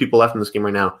 most of the people left in this game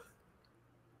right now,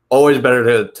 always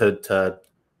better to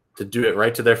do it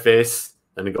right to their face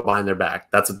than to go behind their back.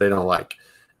 That's what they don't like.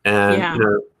 And,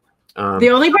 the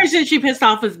only person she pissed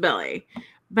off was Billy.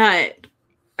 But,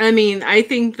 I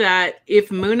think that if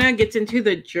Muna gets into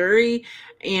the jury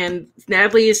and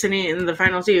Natalie is sitting in the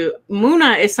final two,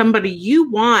 Muna is somebody you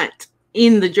want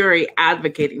in the jury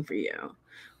advocating for you.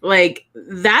 Like,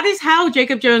 that is how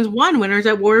Jacob Jones won Winners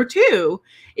at War 2.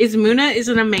 Muna is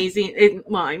an amazing,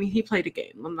 he played a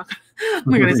game. I'm not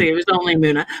going to say it was only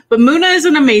Muna. But Muna is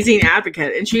an amazing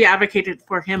advocate, and she advocated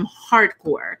for him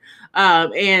hardcore.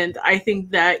 And I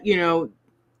think that,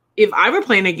 if I were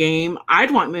playing a game,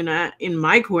 I'd want Muna in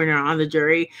my corner on the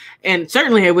jury. And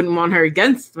certainly I wouldn't want her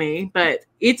against me, but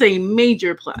it's a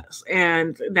major plus.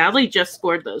 And Natalie just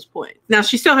scored those points. Now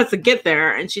she still has to get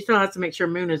there, and she still has to make sure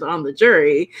Muna's on the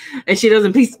jury, and she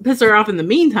doesn't piss her off in the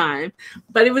meantime.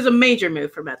 But it was a major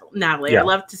move for Natalie. Yeah. I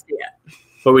love to see it.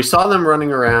 But we saw them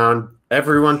running around.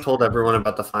 Everyone told everyone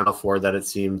about the Final Four that it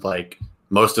seemed like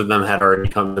most of them had already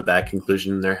come to that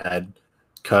conclusion in their head,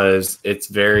 because it's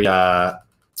very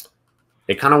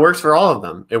it kind of works for all of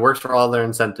them. It works for all their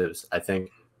incentives. I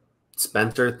think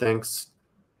Spencer thinks,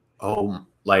 I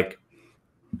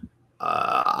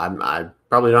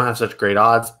probably don't have such great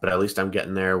odds, but at least I'm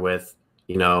getting there with,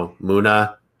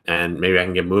 Muna, and maybe I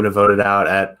can get Muna voted out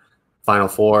at Final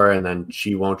Four, and then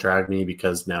she won't drag me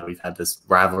because now we've had this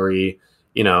rivalry.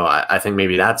 I think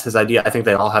maybe that's his idea. I think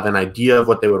they all have an idea of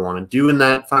what they would want to do in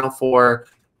that Final Four,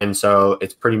 and so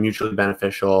it's pretty mutually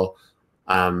beneficial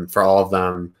for all of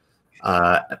them.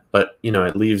 But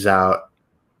it leaves out,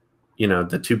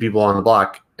 the two people on the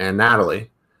block and Natalie.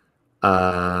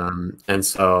 And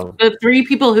so the three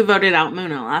people who voted out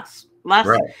Muna last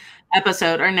right.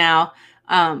 episode are now,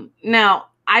 now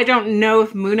I don't know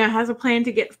if Muna has a plan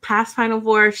to get past Final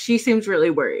Four. She seems really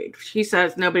worried. She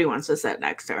says nobody wants to sit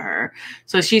next to her.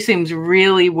 So she seems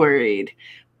really worried,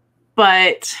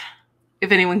 but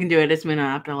if anyone can do it, it's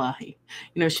Muna Abdullahi.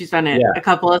 She's done it a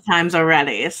couple of times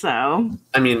already. So,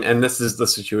 and this is the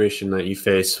situation that you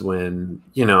face when,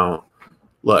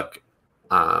 look,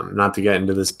 not to get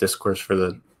into this discourse for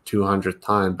the 200th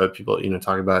time, but people,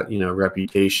 talk about,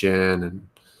 reputation and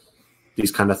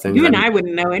these kind of things. You and I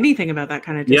wouldn't know anything about that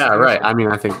kind of discourse. Yeah, right.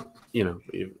 I think,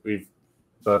 we've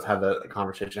both had the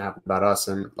conversation happen about us,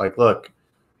 and look,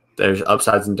 there's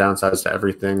upsides and downsides to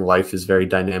everything. Life is very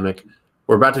dynamic.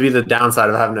 We're about to be the downside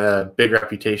of having a big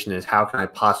reputation is how can I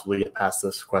possibly get past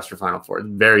the Sequester Final Four? It's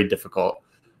very difficult,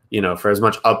 for as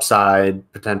much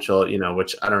upside potential,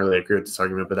 which I don't really agree with this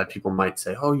argument, but that people might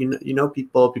say, oh,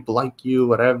 people like you,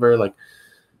 whatever.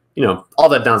 All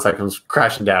that downside comes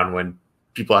crashing down when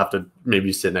people have to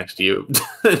maybe sit next to you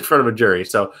in front of a jury.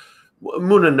 So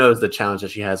Muna knows the challenge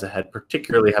that she has ahead,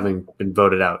 particularly having been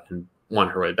voted out and won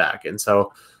her way back. And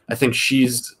so I think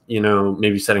she's,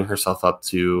 maybe setting herself up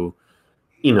to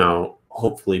you know,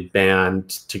 hopefully band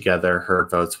together her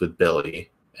votes with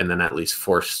Billy and then at least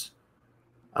force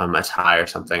a tie or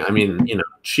something. I mean, you know,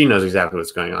 she knows exactly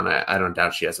what's going on. I don't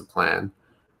doubt she has a plan.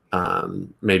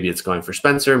 Maybe it's going for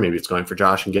Spencer. Maybe it's going for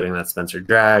Josh and getting that Spencer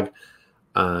drag.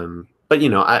 But, you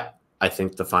know, I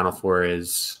think the Final Four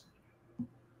is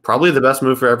probably the best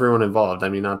move for everyone involved. I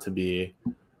mean, not to be,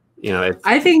 you know,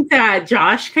 I think that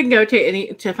Josh can go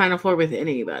to Final Four with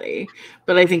anybody,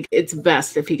 but I think it's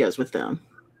best if he goes with them.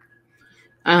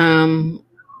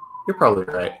 You're probably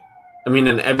right. I mean,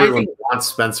 and everyone wants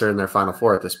Spencer in their Final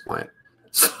Four at this point.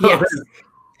 So, yes.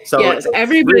 Yes,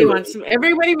 everybody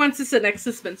really wants to sit next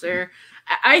to Spencer.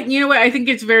 You know what? I think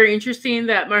it's very interesting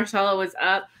that Marcelo was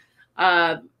up.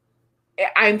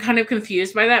 I'm kind of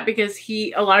confused by that because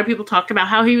a lot of people talked about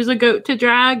how he was a goat to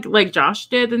drag, like Josh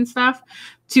did and stuff,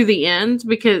 to the end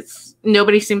because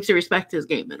nobody seems to respect his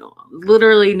game at all.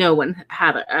 Literally, no one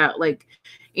had like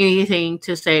anything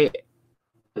to say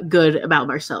good about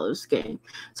Marcelo's game.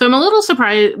 So I'm a little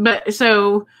surprised, but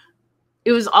so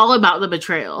it was all about the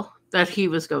betrayal that he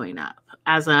was going up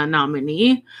as a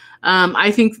nominee. I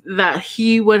think that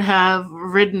he would have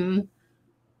ridden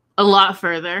a lot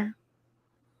further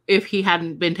if he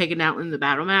hadn't been taken out in the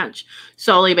battle match,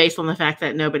 solely based on the fact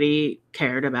that nobody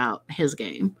cared about his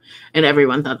game and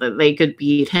everyone thought that they could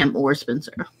beat him or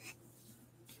Spencer.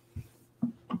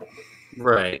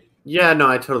 Right. Yeah, no,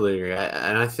 I totally agree.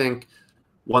 And I think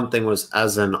one thing was,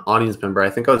 as an audience member, I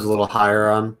think I was a little higher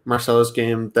on Marcelo's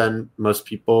game than most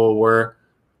people were,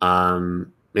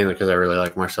 mainly because I really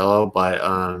like Marcelo, but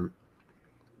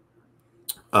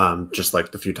just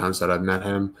like the few times that I've met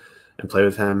him and played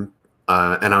with him,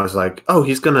 and I was like, oh,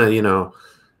 he's gonna, you know,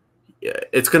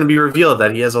 it's gonna be revealed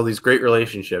that he has all these great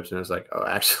relationships, and I was like, oh,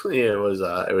 actually, it was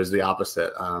the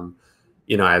opposite.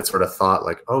 You know, I had sort of thought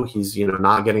like, oh, he's, you know,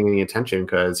 not getting any attention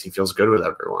because he feels good with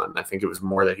everyone. I think it was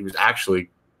more that he was actually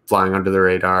flying under the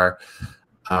radar.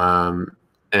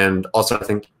 And also I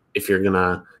think if you're going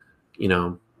to, you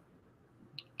know,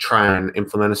 try and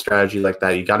implement a strategy like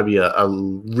that, you got to be a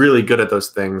really good at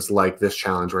those things like this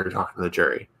challenge where you're talking to the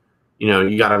jury. You know,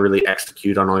 you got to really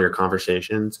execute on all your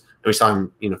conversations. And we saw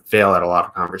him, you know, fail at a lot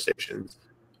of conversations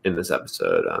in this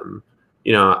episode.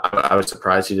 You know, I was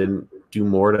surprised he didn't do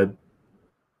more to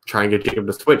try and get Jacob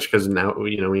to switch because now,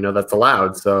 you know, we know that's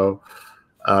allowed. So,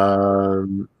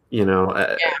 you know,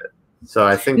 yeah. So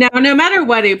I think now, no matter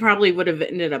what, he probably would have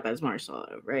ended up as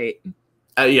Marcelo, right?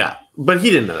 Yeah, but he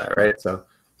didn't know that, right? So,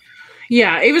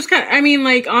 yeah, it was kind of, I mean,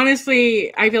 like,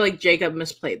 honestly, I feel like Jacob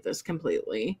misplayed this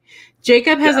completely.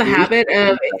 Jacob has a habit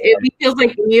of, if he feels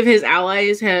like any of his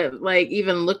allies have, like,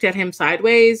 even looked at him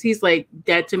sideways, he's like,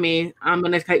 dead to me. I'm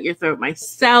going to cut your throat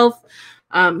myself.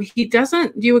 He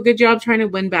doesn't do a good job trying to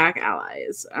win back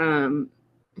allies.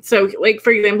 So, like,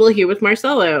 for example, here with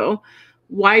Marcelo,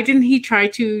 why didn't he try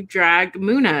to drag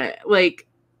Muna? Like,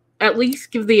 at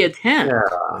least give the attempt.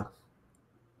 Yeah.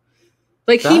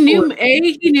 Like, he knew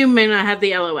Muna had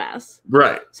the LOS.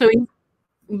 Right. So,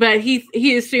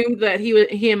 he assumed that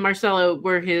he and Marcelo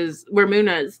were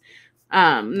Muna's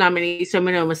nominee, so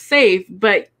Muna was safe.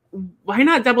 But why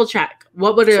not double check?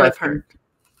 What would it have hurt?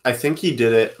 I think he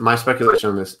did it. My speculation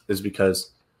on this is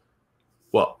because,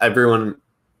 well, everyone,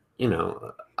 you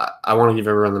know, I want to give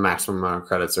everyone the maximum amount of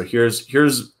credit. So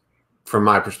here's from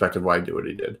my perspective why he did what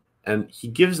he did, and he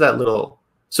gives that little.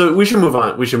 So we should move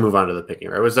on. We should move on to the picking,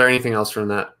 right? Was there anything else from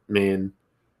that main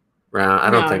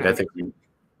round? I think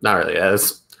not really.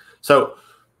 Yes. So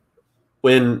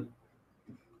when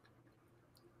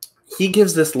he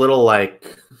gives this little,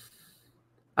 like,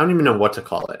 I don't even know what to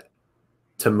call it,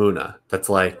 to Muna, that's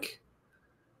like,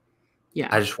 yeah,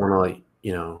 I just want to, like,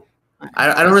 you know,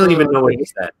 I don't really even know what he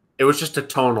said. It was just a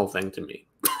tonal thing to me.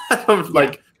 I was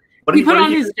like, what he put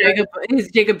on his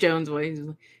Jacob Jones voice.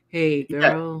 Hey,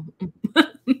 girl. Yeah.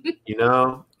 You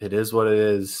know, it is what it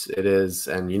is. It is,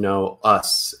 and you know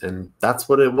us, and that's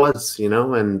what it was. You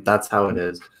know, and that's how it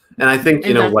is. And I think,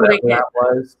 you know, whatever that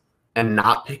was, and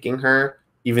not picking her,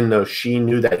 even though she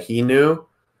knew that he knew,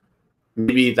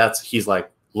 maybe he's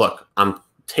like, look, I'm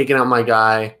taking out my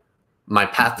guy. My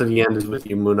path to the end is with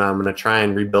you, Muna. I'm going to try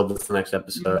and rebuild this the next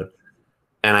episode.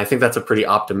 And I think that's a pretty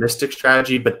optimistic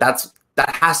strategy, but that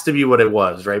has to be what it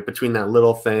was, right? Between that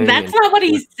little thing. That's not what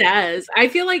he says. I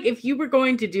feel like if you were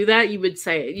going to do that, you would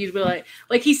say it. You'd be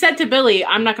like he said to Billy,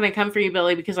 I'm not going to come for you,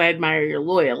 Billy, because I admire your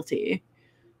loyalty.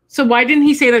 So why didn't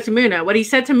he say that to Muna? What he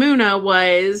said to Muna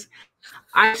was,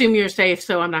 I assume you're safe,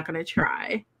 so I'm not going to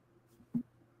try.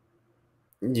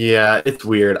 Yeah, it's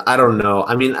weird. I don't know.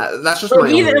 I mean, that's just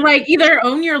either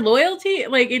own your loyalty.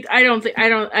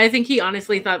 I think he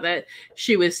honestly thought that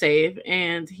she was safe,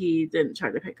 and he didn't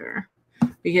try to pick her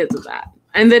because of that.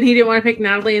 And then he didn't want to pick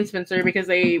Natalie and Spencer because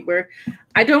they were.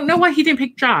 I don't know why he didn't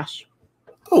pick Josh.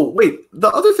 Oh, wait. The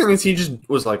other thing is he just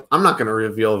was like, I'm not going to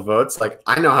reveal votes. Like,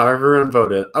 I know how everyone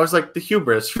voted. I was like, the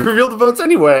hubris. Reveal the votes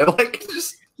anyway. Like,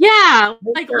 just. Yeah.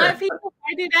 Like, let people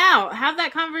fight it out. Have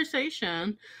that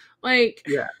conversation. Like,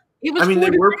 yeah. It was I mean, they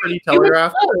were pretty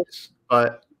telegraphed.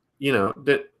 But, you know,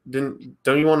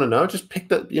 don't you want to know? Just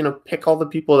pick pick all the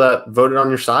people that voted on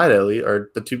your side, at least, or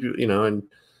the two people,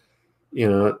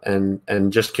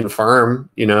 and just confirm,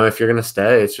 if you're going to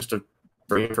stay. It's just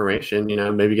free information,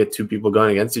 maybe get two people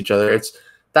going against each other.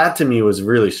 That to me was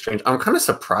really strange. I'm kind of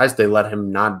surprised they let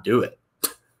him not do it.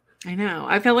 I know.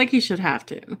 I feel like he should have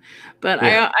to, but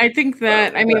yeah. I think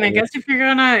that, I mean, I guess if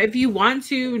you want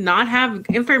to not have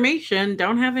information,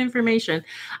 don't have information.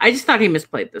 I just thought he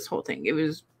misplayed this whole thing. It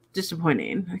was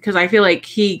disappointing because I feel like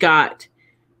he got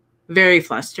very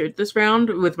flustered this round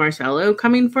with Marcelo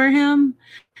coming for him.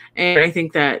 And I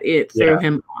think that it threw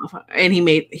him off, and he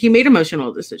made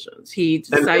emotional decisions. He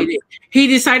decided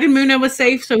Muna was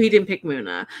safe, so he didn't pick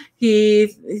Muna.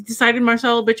 He decided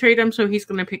Marcelo betrayed him, so he's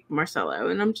going to pick Marcelo.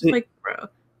 And I'm just like, bro.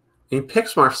 He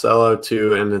picks Marcelo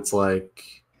too, and it's like,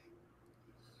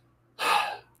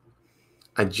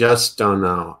 I just don't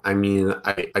know. I mean,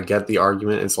 I get the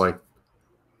argument. It's like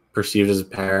perceived as a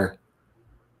pair.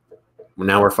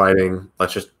 Now we're fighting.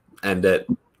 Let's just end it,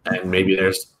 and maybe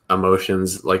there's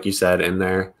emotions, like you said, in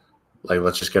there. Like,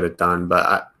 let's just get it done.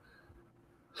 But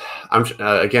I'm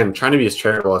again trying to be as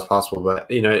charitable as possible, but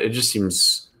it just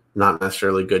seems not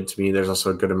necessarily good to me. There's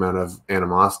also a good amount of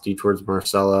animosity towards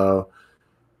Marcelo.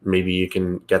 Maybe you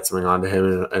can get something onto him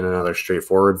in another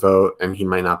straightforward vote, and he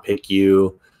might not pick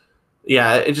you.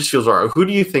 Yeah, it just feels wrong. Who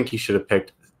do you think he should have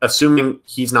picked, assuming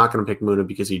he's not going to pick Muna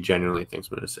because he genuinely thinks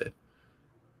Muna's safe?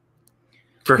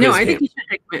 I think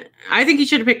he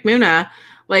should have picked Muna,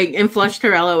 and flushed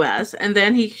her LOS, and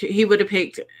then he would have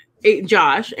picked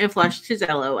Josh and flushed his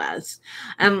LOS,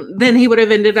 and then he would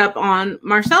have ended up on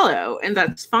Marcelo, and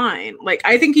that's fine.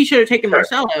 I think he should have taken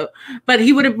Marcelo, but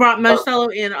he would have brought Marcelo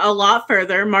in a lot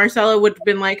further. Marcelo would have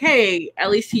been like, hey, at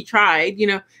least he tried.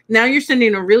 Now you're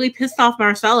sending a really pissed off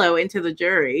Marcelo into the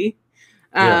jury,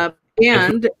 and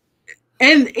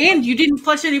you didn't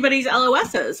flush anybody's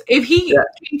LOSs. If he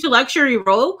came to luxury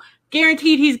roll,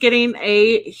 guaranteed he's going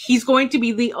to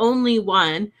be the only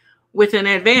one with an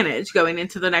advantage going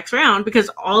into the next round because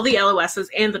all the LOSs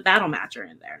and the battle match are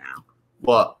in there now.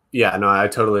 Well, yeah, no, I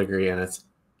totally agree. And it's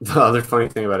the other funny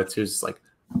thing about it too is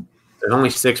there's only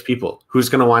 6 people. Who's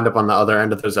going to wind up on the other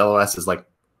end of those LOSs?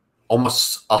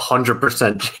 Almost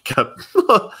 100% Jacob.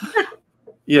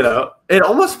 It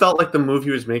almost felt like the move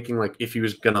he was making, if he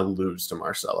was going to lose to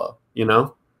Marcelo,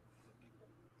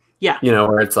 Yeah.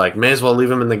 Where it's may as well leave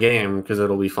him in the game because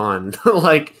it'll be fun.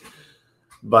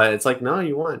 But it's no,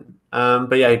 you won.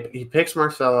 But yeah, he picks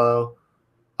Marcelo.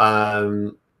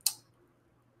 And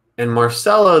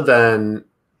Marcelo then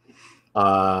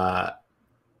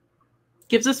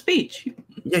gives a speech.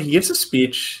 Yeah, he gives a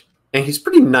speech, and he's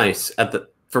pretty nice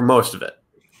for most of it.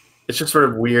 It's just sort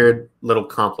of weird little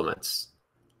compliments.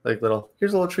 Here's a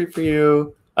little treat for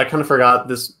you. I kind of forgot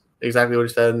this exactly what he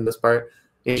said in this part.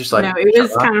 He's just no, it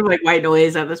was kind of like white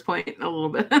noise at this point, a little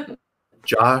bit.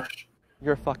 Josh,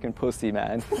 you're a fucking pussy,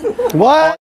 man.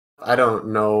 What? I don't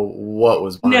know what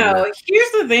was behind that.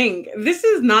 Here's the thing. This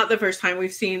is not the first time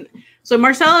we've seen. So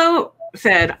Marcelo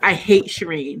said, I hate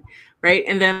Shireen, right?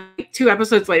 And then 2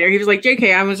 episodes later, he was like,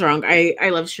 JK, I was wrong. I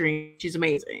love Shireen. She's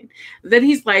amazing. Then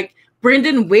he's like,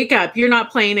 Brendan, wake up. You're not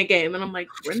playing a game. And I'm like,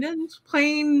 Brendan's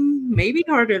playing maybe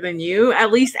harder than you,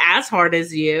 at least as hard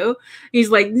as you. He's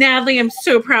like, Natalie, I'm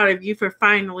so proud of you for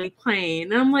finally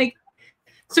playing. And I'm like,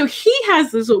 so he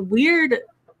has this weird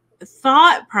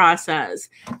thought process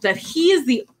that he is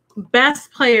the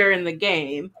best player in the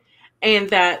game and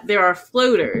that there are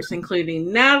floaters,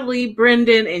 including Natalie,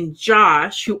 Brendan, and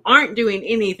Josh, who aren't doing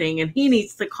anything, and he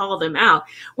needs to call them out.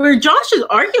 Where Josh is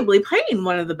arguably playing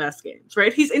one of the best games,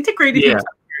 right? He's integrated himself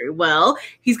very well.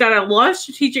 He's got a lot of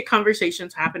strategic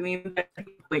conversations happening that he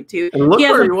can point to. And look he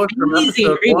has where he was from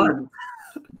amazing reads.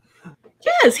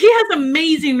 Yes, he has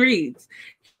amazing reads.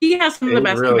 He has some of the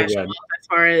best really as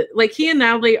far as he and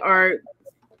Natalie are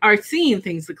seeing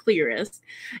things the clearest,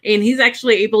 and he's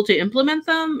actually able to implement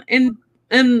them in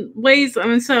ways. I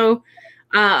mean, so,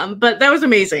 but that was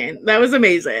amazing. That was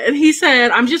amazing. And he said,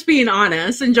 "I'm just being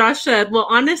honest," and Josh said, "Well,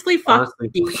 honestly, fuck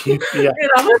you." Yeah.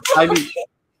 I mean,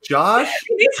 Josh,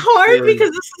 it's hard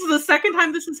because this is the second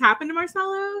time this has happened to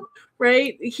Marcelo,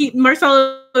 right?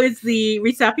 Marcelo is the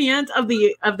recipient of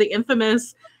the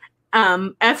infamous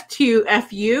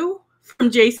F2FU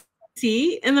from JC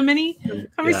see in the mini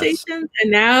conversations,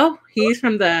 and now he's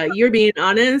from the "you're being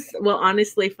honest, well,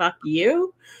 honestly, fuck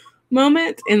you"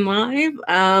 moment in live.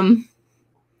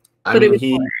 But it was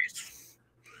hilarious.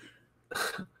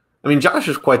 I mean, Josh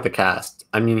is quite the cast.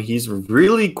 I mean, he's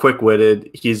really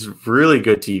quick-witted. He's really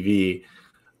good TV.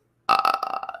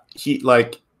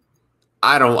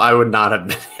 I would not have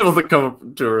been able to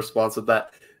come to a response with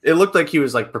that. It looked like he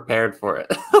was like prepared for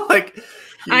it.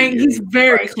 He's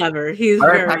very clever. He's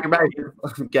very pack your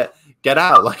bag, get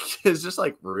out. Like, it's just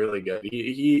like really good.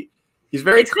 He's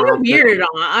very. It's kind of weird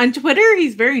on Twitter.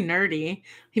 He's very nerdy.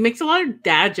 He makes a lot of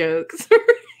dad jokes.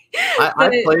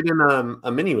 I played in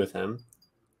a mini with him.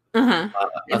 And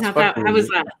how was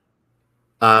that?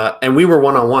 And we were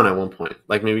 1-on-1 at one point,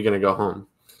 like maybe gonna go home.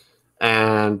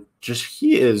 And just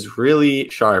he is really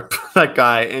sharp, that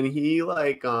guy. And he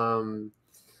like I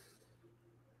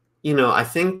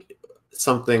think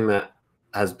something that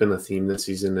has been a theme this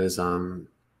season is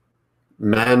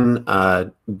men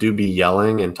do be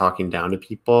yelling and talking down to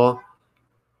people.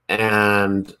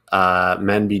 And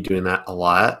men be doing that a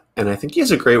lot. And I think he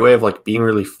has a great way of like being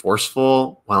really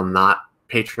forceful while not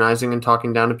patronizing and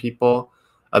talking down to people,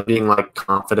 of being like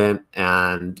confident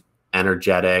and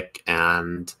energetic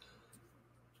and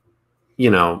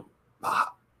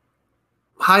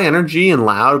high energy and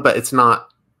loud, but it's not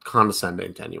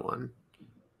condescending to anyone.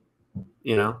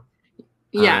 Yeah,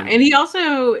 and he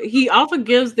also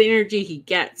gives the energy he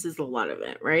gets is a lot of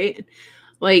it, right?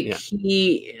 Like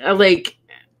he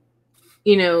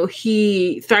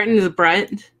threatens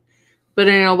Brent, but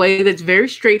in a way that's very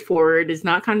straightforward. Is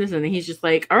not condescending. He's just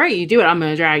like, all right, you do it, I'm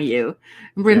gonna drag you.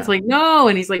 And Brent's like, no,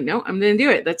 and he's like, no, I'm gonna do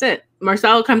it. That's it.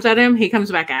 Marcelo comes at him, he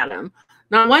comes back at him.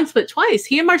 Not once, but twice.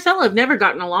 He and Marcelo have never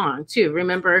gotten along, too.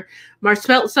 Remember,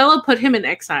 Marcelo put him in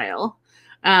exile,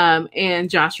 and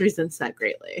Josh resents that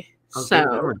greatly.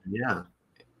 Yeah.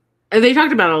 And they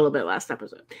talked about it a little bit last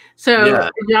episode. So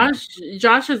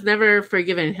Josh has never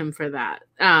forgiven him for that.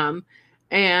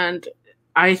 And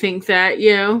I think that,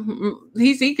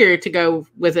 he's eager to go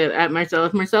with it at Marcelo.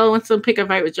 If Marcelo wants to pick a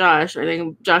fight with Josh, I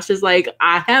think Josh is like,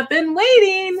 I have been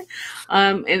waiting.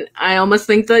 And I almost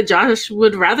think that Josh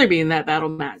would rather be in that battle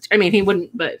match. I mean, he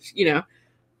wouldn't, but,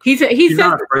 he's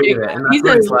not afraid of it. And that's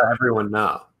what to let everyone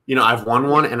know. I've won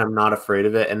one and I'm not afraid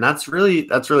of it. And that's really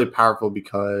powerful,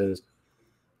 because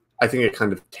I think it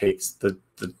kind of takes the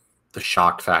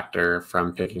shock factor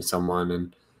from picking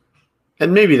someone,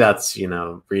 and maybe that's,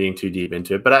 reading too deep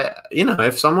into it. But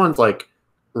if someone's like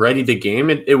ready to game,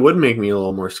 it would make me a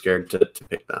little more scared to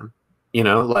pick them.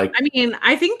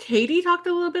 I think Katie talked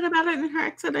a little bit about it in her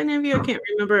exit interview. I can't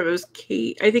remember if it was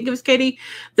Kate. I think it was Katie,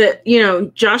 that,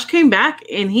 Josh came back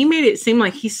and he made it seem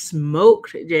like he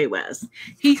smoked Jay West.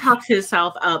 He talked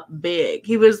himself up big.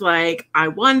 He was like, I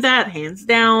won that hands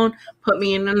down. Put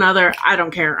me in another. I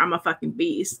don't care. I'm a fucking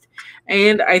beast.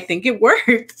 And I think it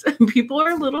worked. People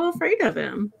are a little afraid of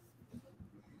him.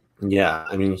 Yeah.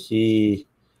 I mean,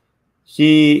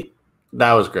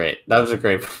 that was great. That was a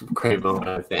great moment,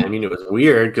 I think. I mean, it was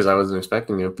weird because I wasn't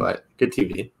expecting it, but good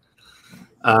TV.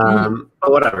 But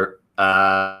whatever.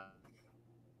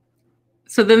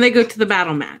 So then they go to the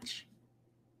battle match.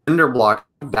 Cinderblock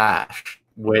Bash,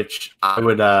 which I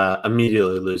would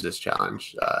immediately lose this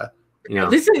challenge.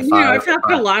 This is, I've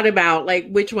talked a lot about like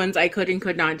which ones I could and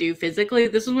could not do physically.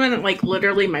 This is when like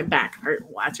literally my back hurt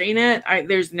watching it.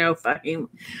 There's no fucking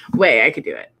way I could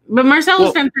do it. But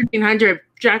Marcelo's done 1,300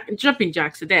 jumping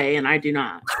jacks a day, and I do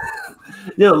not.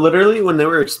 Literally when they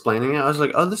were explaining it, I was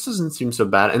like, oh, this doesn't seem so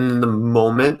bad. And then the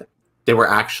moment they were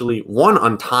actually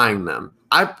untying them,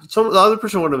 the other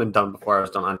person would have been done before I was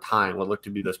done untying what looked to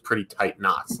be those pretty tight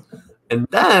knots. And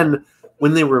then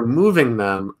when they were moving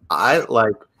them, I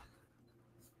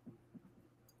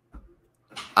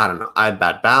don't know. I had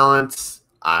bad balance.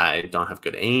 I don't have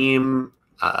good aim.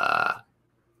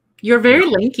 You're very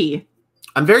lanky.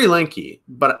 I'm very lanky,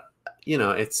 but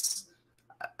I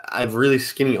have really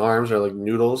skinny arms, or like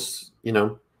noodles,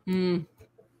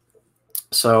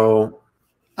 So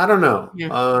I don't know.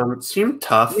 Yeah. It seemed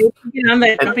tough. On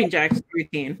that jumping jacks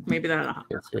routine, maybe that'll help.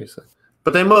 Yeah, seriously.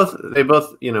 But they both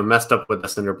messed up with the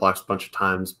cinder blocks a bunch of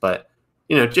times. But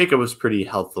Jacob was pretty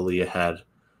healthily ahead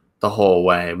the whole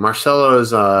way.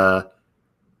 Marcelo's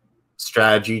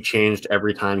strategy changed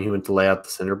every time he went to lay out the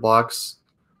cinder blocks.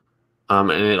 And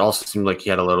it also seemed like he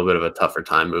had a little bit of a tougher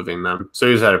time moving them. So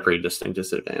he was at a pretty distinct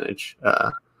disadvantage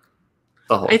the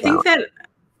whole time.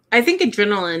 I think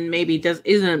adrenaline maybe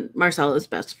isn't Marcelo's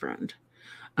best friend.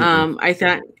 I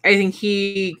think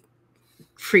he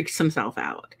freaks himself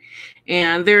out.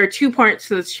 And there are 2 parts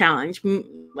to this challenge.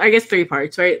 I guess 3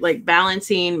 parts, right? Like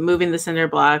balancing, moving the cinder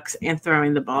blocks, and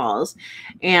throwing the balls.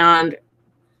 And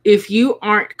if you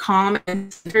aren't calm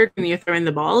and centered when you're throwing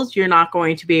the balls, you're not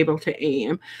going to be able to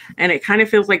aim. And it kind of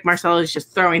feels like Marcelo is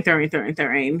just throwing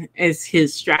is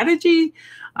his strategy.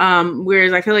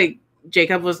 Whereas I feel like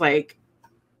Jacob was like,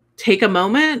 take a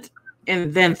moment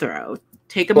and then throw.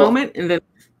 Take a moment and then.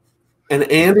 And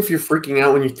if you're freaking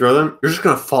out when you throw them, you're just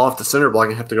going to fall off the cinder block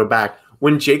and have to go back.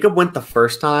 When Jacob went the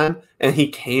first time and he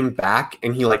came back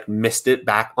and he like missed it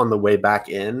back on the way back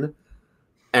in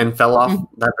and fell off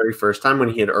that very first time when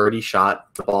he had already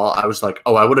shot the ball, I was like,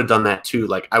 oh, I would have done that too.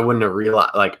 Like I wouldn't have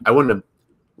realized, like I wouldn't have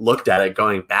looked at it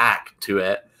going back to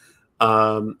it.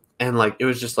 And like, it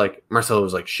was just like Marcelo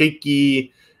was like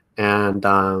shaky and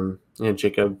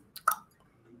Jacob,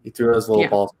 he threw those little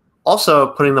balls. Also,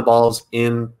 putting the balls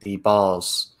in the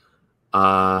balls,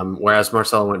 whereas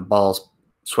Marcelo went balls,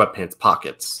 sweatpants,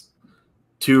 pockets.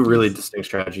 2 really distinct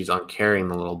strategies on carrying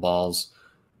the little balls.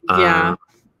 Yeah.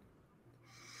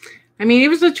 I mean, it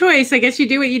was a choice. I guess you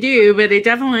do what you do, but it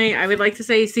definitely, I would like to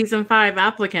say season 5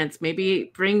 applicants,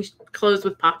 maybe bring clothes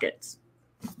with pockets.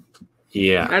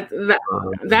 Yeah.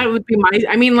 That would be my,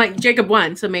 I mean, like Jacob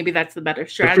won, so maybe that's the better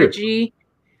strategy.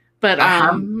 But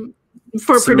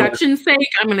for production's sake,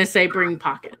 I'm going to say bring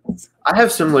pockets. I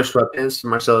have similar sweatpants to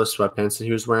Marcelo's sweatpants that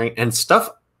he was wearing, and stuff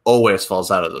always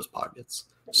falls out of those pockets.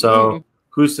 So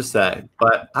who's to say?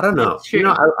 But I don't know. You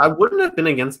know, I wouldn't have been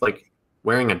against like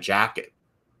wearing a jacket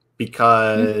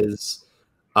because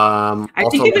I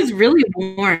think it was really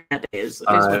warm. That is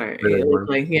what it looked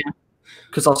like. Yeah.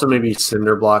 Because also maybe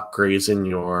cinder block grazing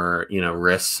your,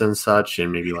 wrists and such,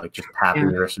 and maybe like just tapping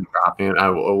your wrist and dropping it.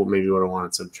 I maybe would have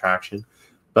wanted some traction.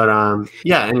 But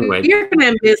anyway. You're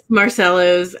gonna miss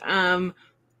Marcelo's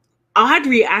odd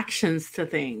reactions to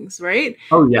things, right?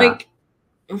 Oh yeah. Like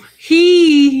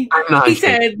he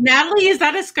said, Natalie, is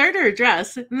that a skirt or a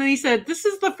dress? And then he said, this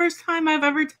is the first time I've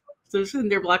ever touched a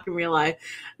cinder block in real life.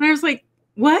 And I was like,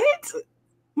 what?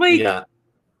 Like, yeah.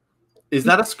 Is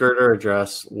that a skirt or a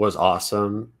dress was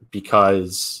awesome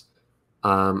because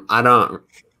I don't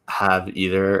have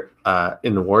either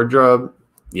in the wardrobe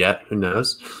yet. Who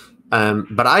knows?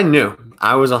 But I knew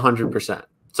I was 100%.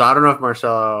 So I don't know if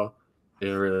Marcelo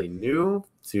really knew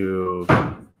to,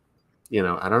 I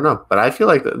don't know. But I feel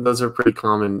like those are pretty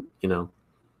common,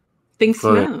 things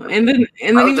to know. And then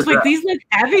he was like, these look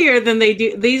heavier than they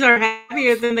do. These are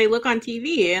heavier than they look on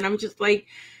TV. And I'm just like,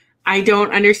 I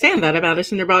don't understand that about a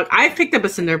cinder block. I've picked up a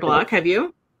cinder block. Have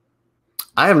you?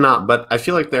 I have not, but I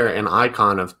feel like they're an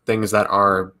icon of things that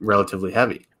are relatively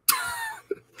heavy.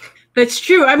 That's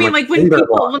true. I mean, like when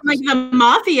the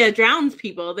mafia drowns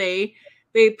people, they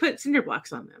put cinder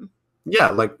blocks on them. Yeah,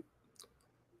 like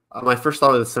my first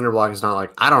thought of the cinder block is not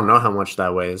like, I don't know how much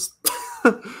that weighs.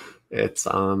 It's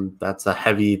that's a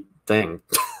heavy thing.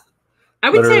 I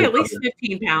would say at least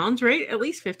 15 pounds, right? At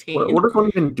least 15. What does one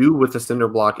even do with a cinder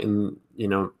block in,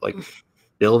 like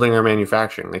building or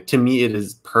manufacturing? Like to me,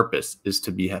 its purpose is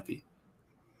to be heavy.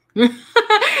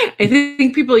 I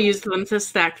think people use them to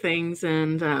stack things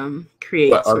and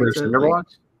create other cinder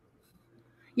blocks.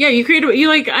 Yeah, I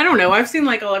don't know. I've seen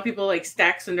like a lot of people like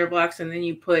stack cinder blocks and then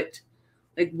you put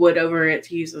like wood over it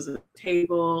to use as a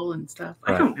table and stuff.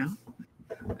 Right. I don't know.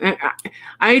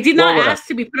 I did not ask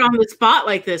to be put on the spot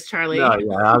like this, Charlie. No,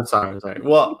 yeah, I'm sorry.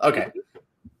 Well, okay.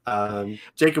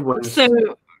 Jacob wins.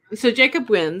 So Jacob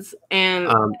wins, and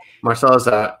Marcelo's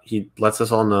out. He lets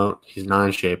us all know he's not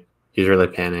in shape. He's really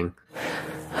panning.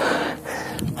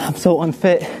 I'm so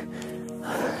unfit.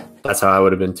 That's how I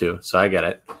would have been too. So I get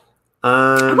it.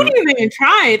 I wouldn't even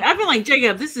tried. I've been like,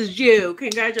 Jacob, this is you.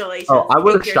 Congratulations. Oh, I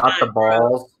would have shot the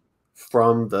balls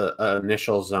from the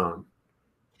initial zone.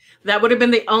 That would have been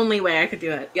the only way I could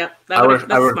do it. Yep. I would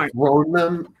have thrown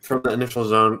them from the initial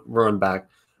zone, run back.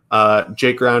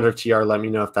 Jake Round or TR, let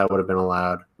me know if that would have been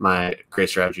allowed. My great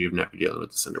strategy of never dealing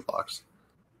with the cinder blocks.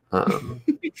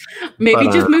 Maybe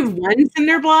just move one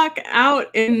cinder block out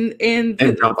and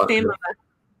jump on it.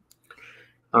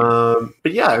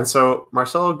 But yeah, and so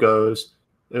Marcelo goes,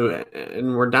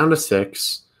 and we're down to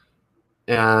 6.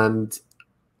 And,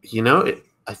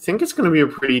 I think it's going to be a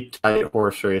pretty tight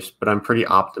horse race, but I'm pretty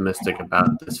optimistic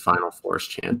about this Final Four's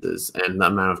chances and the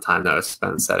amount of time that was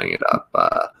spent setting it up.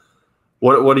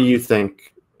 What do you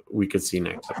think we could see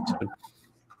next episode?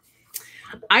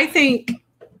 I think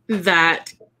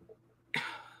that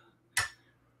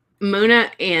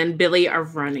Mona and Billy are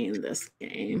running this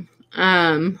game.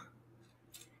 And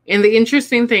the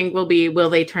interesting thing will be,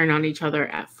 will they turn on each other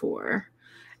at 4?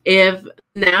 If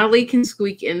Natalie can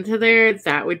squeak into there,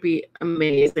 that would be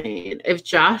amazing. If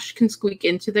Josh can squeak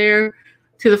into there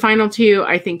to the final two,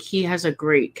 I think he has a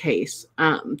great case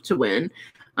to win.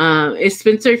 If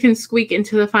Spencer can squeak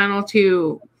into the final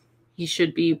two, he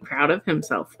should be proud of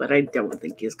himself, but I don't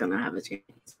think he's going to have a chance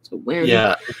to win.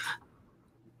 Yeah.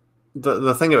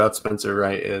 The thing about Spencer,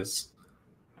 right, is,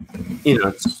 you know,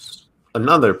 it's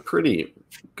another pretty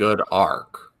good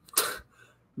arc.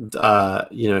 You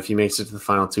know, if he makes it to the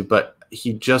final two, but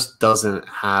he just doesn't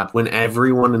have, when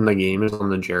everyone in the game is on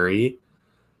the jury,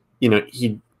 you know,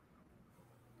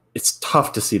 it's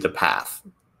tough to see the path.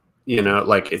 You know,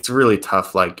 like, it's really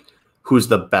tough. Like, who's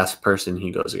the best person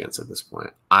he goes against at this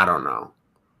point? I don't know.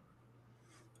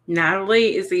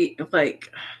 Natalie,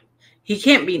 he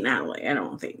can't beat Natalie, I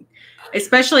don't think.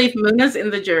 Especially if Muna's in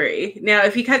the jury. Now,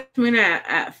 if he cuts Muna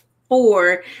at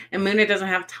 4 and Muna doesn't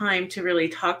have time to really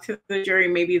talk to the jury,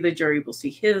 maybe the jury will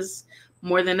see his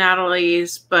more than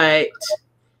Natalie's. But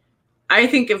I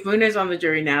think if Muna's on the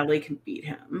jury, Natalie can beat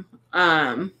him.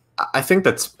 I think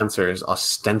that Spencer is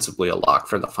ostensibly a lock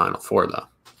for the final 4, though.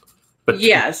 But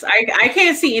yes, I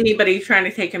can't see anybody trying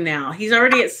to take him now. He's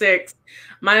already at 6.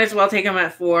 Might as well take him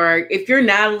at 4. If you're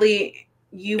Natalie,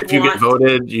 if you get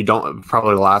voted, you don't,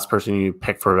 probably the last person you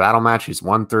pick for a battle match, he's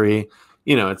 1-3.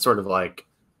 You know, it's sort of like,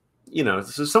 you know,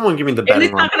 so someone give me the betting.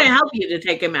 And it's not going to help you to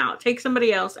take him out. Take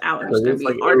somebody else out. It's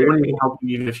like, it wouldn't help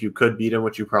you even if you could beat him,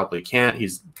 which you probably can't.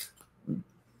 He's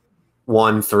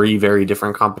won 3 very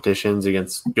different competitions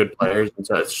against good players, and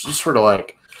so it's just sort of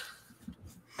like,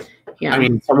 yeah. I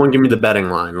mean, someone give me the betting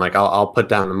line. Like, I'll put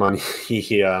down the money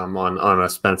on a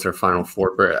Spencer final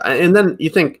 4. And then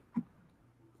you think,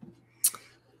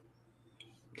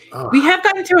 we have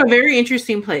gotten to a very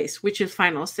interesting place, which is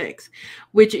final 6,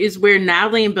 which is where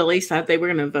Natalie and Billy said they were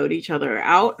going to vote each other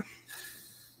out.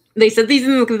 They said these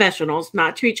in the confessionals,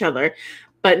 not to each other,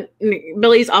 but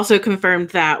Billy's also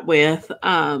confirmed that with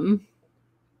her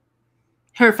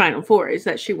final 4 is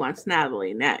that she wants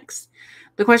Natalie next.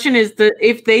 The question is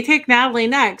if they take Natalie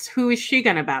next, who is she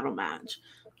going to battle match?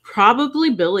 Probably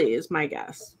Billy is my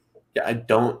guess. Yeah, I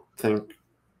don't think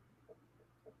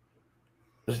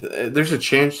there's a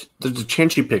chance. There's a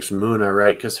chance she picks Muna,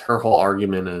 right? Because her whole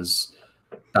argument is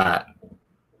that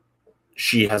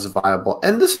she has a viable,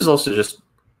 and this is also just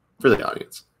for the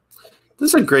audience.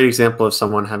 This is a great example of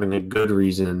someone having a good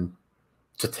reason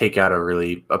to take out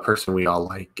a person we all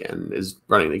like and is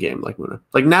running the game like Muna.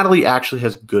 Like, Natalie actually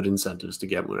has good incentives to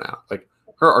get Muna out. Like,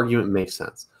 her argument makes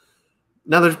sense.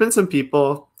 Now, there's been some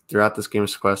people throughout this game of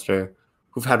Sequester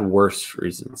who've had worse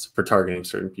reasons for targeting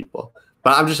certain people.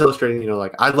 But I'm just illustrating, you know,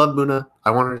 like, I love Muna. I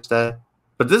want her to stay.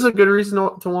 But this is a good reason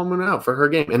to want Muna out for her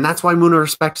game. And that's why Muna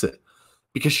respects it.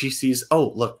 Because she sees,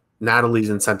 oh, look,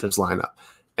 Natalie's incentives line up.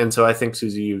 And so I think,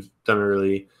 Suzi, you've done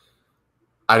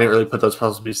I didn't really put those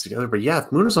puzzle pieces together. But yeah, if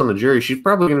Muna's on the jury, she's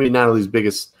probably going to be Natalie's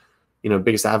biggest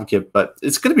advocate. But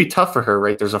it's going to be tough for her,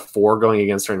 right? There's a 4 going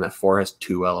against her, and that 4 has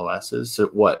 2 LOSs. So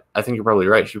what? I think you're probably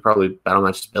right. She probably battle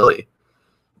matches Billy.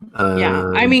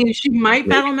 Yeah, I mean, she might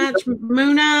battle match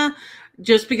Muna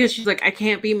just because she's like, I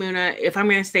can't be Muna. If I'm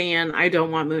going to stay in, I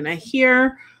don't want Muna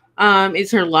here.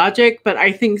 It's her logic, but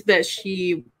I think that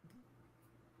she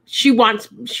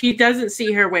doesn't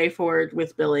see her way forward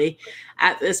with Billy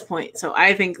at this point. So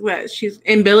I think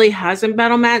that Billy hasn't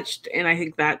battle matched, and I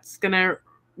think that's going to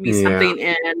be something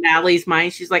in Natalie's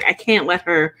mind. She's like, I can't let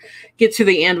her get to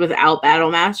the end without battle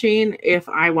matching if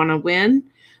I want to win.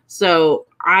 So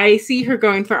I see her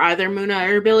going for either Muna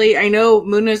or Billy. I know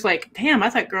Muna's like, damn, I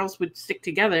thought girls would stick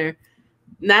together.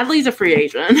 Natalie's a free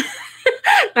agent.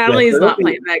 Natalie's not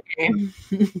playing that game.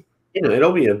 You know,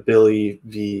 it'll be a Billy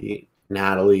v.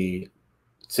 Natalie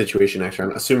situation next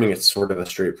round, assuming it's sort of a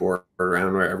straightforward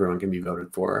round where everyone can be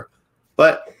voted for.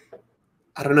 But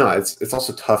I don't know. It's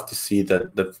also tough to see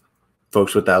that the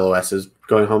folks with the LOSs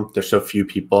going home. There's so few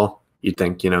people. You'd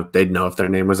think, you know, they'd know if their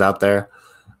name was out there.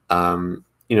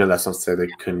 You know, that's not to say they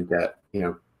couldn't get, you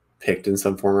know, picked in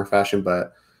some form or fashion,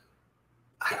 but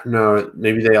I don't know.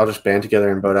 Maybe they all just band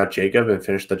together and vote out Jacob and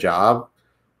finish the job.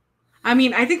 I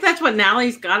mean, I think that's what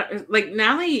Natalie's got. Like,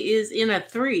 Natalie is in a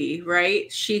 3, right?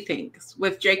 She thinks,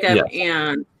 with Jacob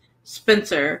and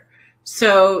Spencer.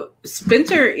 So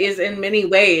Spencer is in many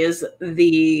ways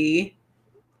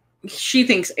she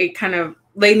thinks a kind of,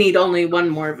 they need only one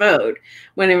more vote,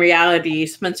 when in reality,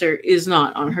 Spencer is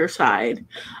not on her side.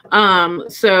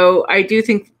 So I do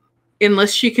think,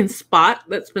 unless she can spot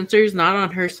that Spencer is not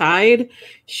on her side,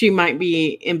 she might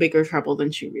be in bigger trouble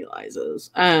than she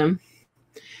realizes.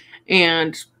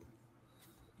 And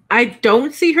I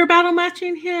don't see her battle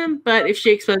matching him, but if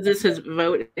she exposes his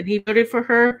vote and he voted for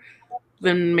her,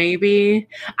 then maybe.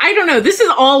 I don't know. This is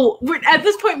all, at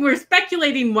this point, we're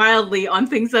speculating wildly on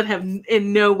things that have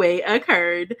in no way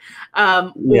occurred.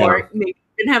 Or maybe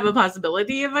didn't have a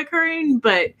possibility of occurring,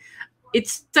 but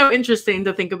it's so interesting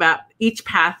to think about each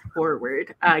path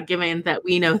forward, given that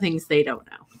we know things they don't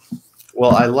know.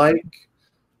 Well, I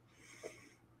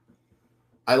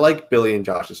like Billy and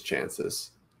Josh's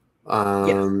chances.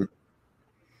 In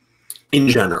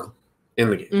general, in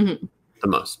the game, the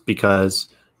most, because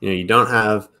you don't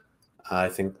have, I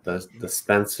think the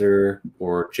Spencer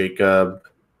or Jacob.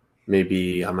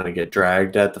 Maybe I'm gonna get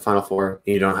dragged at the Final Four.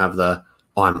 You don't have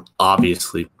I'm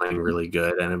obviously playing really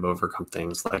good and have overcome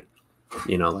things like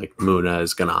Muna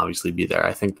is gonna obviously be there.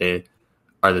 I think they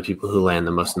are the people who land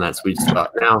the most in that sweet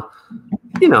spot. Now,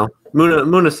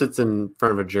 Muna sits in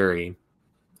front of a jury,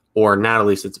 or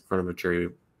Natalie sits in front of a jury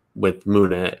with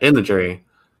Muna in the jury.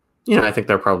 I think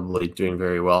they're probably doing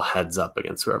very well heads up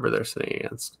against whoever they're sitting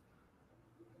against.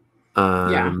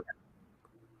 But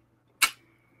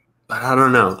I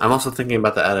don't know. I'm also thinking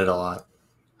about the edit a lot.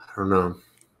 I don't know.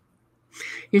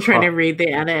 You're trying to read the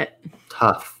edit.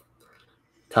 Tough.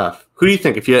 Who do you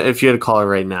think if you had to call her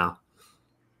right now?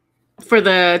 For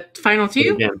the final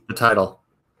two? Again, the title.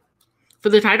 For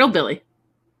the title, Billy.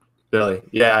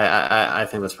 Yeah, I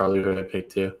think that's probably who I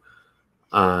picked too.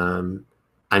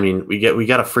 I mean, we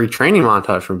got a free training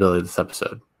montage from Billy this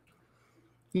episode.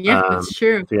 Yeah, that's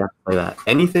true. So yeah, play that.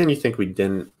 Anything you think we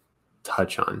didn't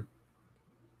touch on?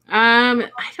 I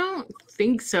don't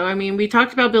think so. I mean, we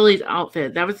talked about Billy's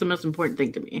outfit. That was the most important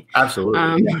thing to me.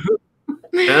 Absolutely.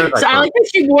 So I like that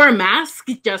she wore a mask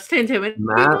just to intimidate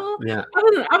people. Yeah.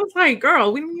 I was like,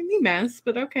 girl, we don't need masks,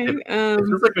 but okay. It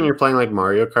feels like when you're playing like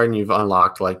Mario Kart and you've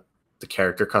unlocked like the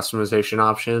character customization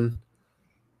option.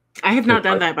 I have not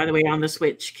done that, by the way, on the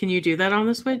Switch. Can you do that on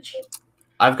the Switch?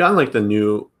 I've gotten like the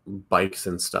new bikes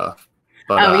and stuff.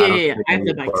 But, yeah. I have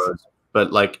the bikes.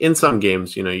 But like in some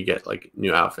games, you get like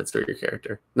new outfits for your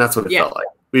character. And that's what it felt like.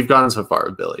 We've gotten so far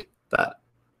with Billy that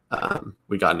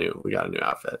we got a new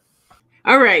outfit.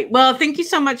 All right. Well, thank you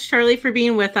so much, Charlie, for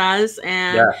being with us.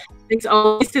 And thanks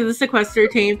always to the Sequester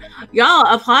team.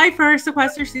 Y'all apply for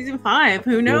Sequester season 5.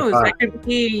 Who knows? That could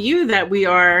be you that we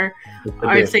are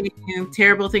saying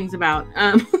terrible things about.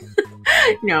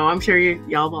 No, I'm sure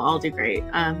y'all will all do great.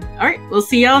 All right. We'll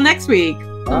see y'all next week.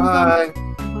 Bye.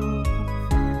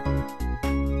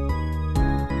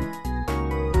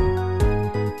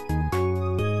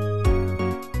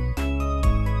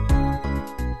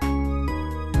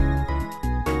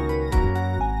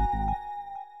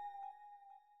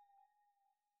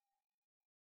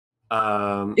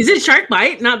 Is it shark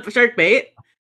bite, not shark bait?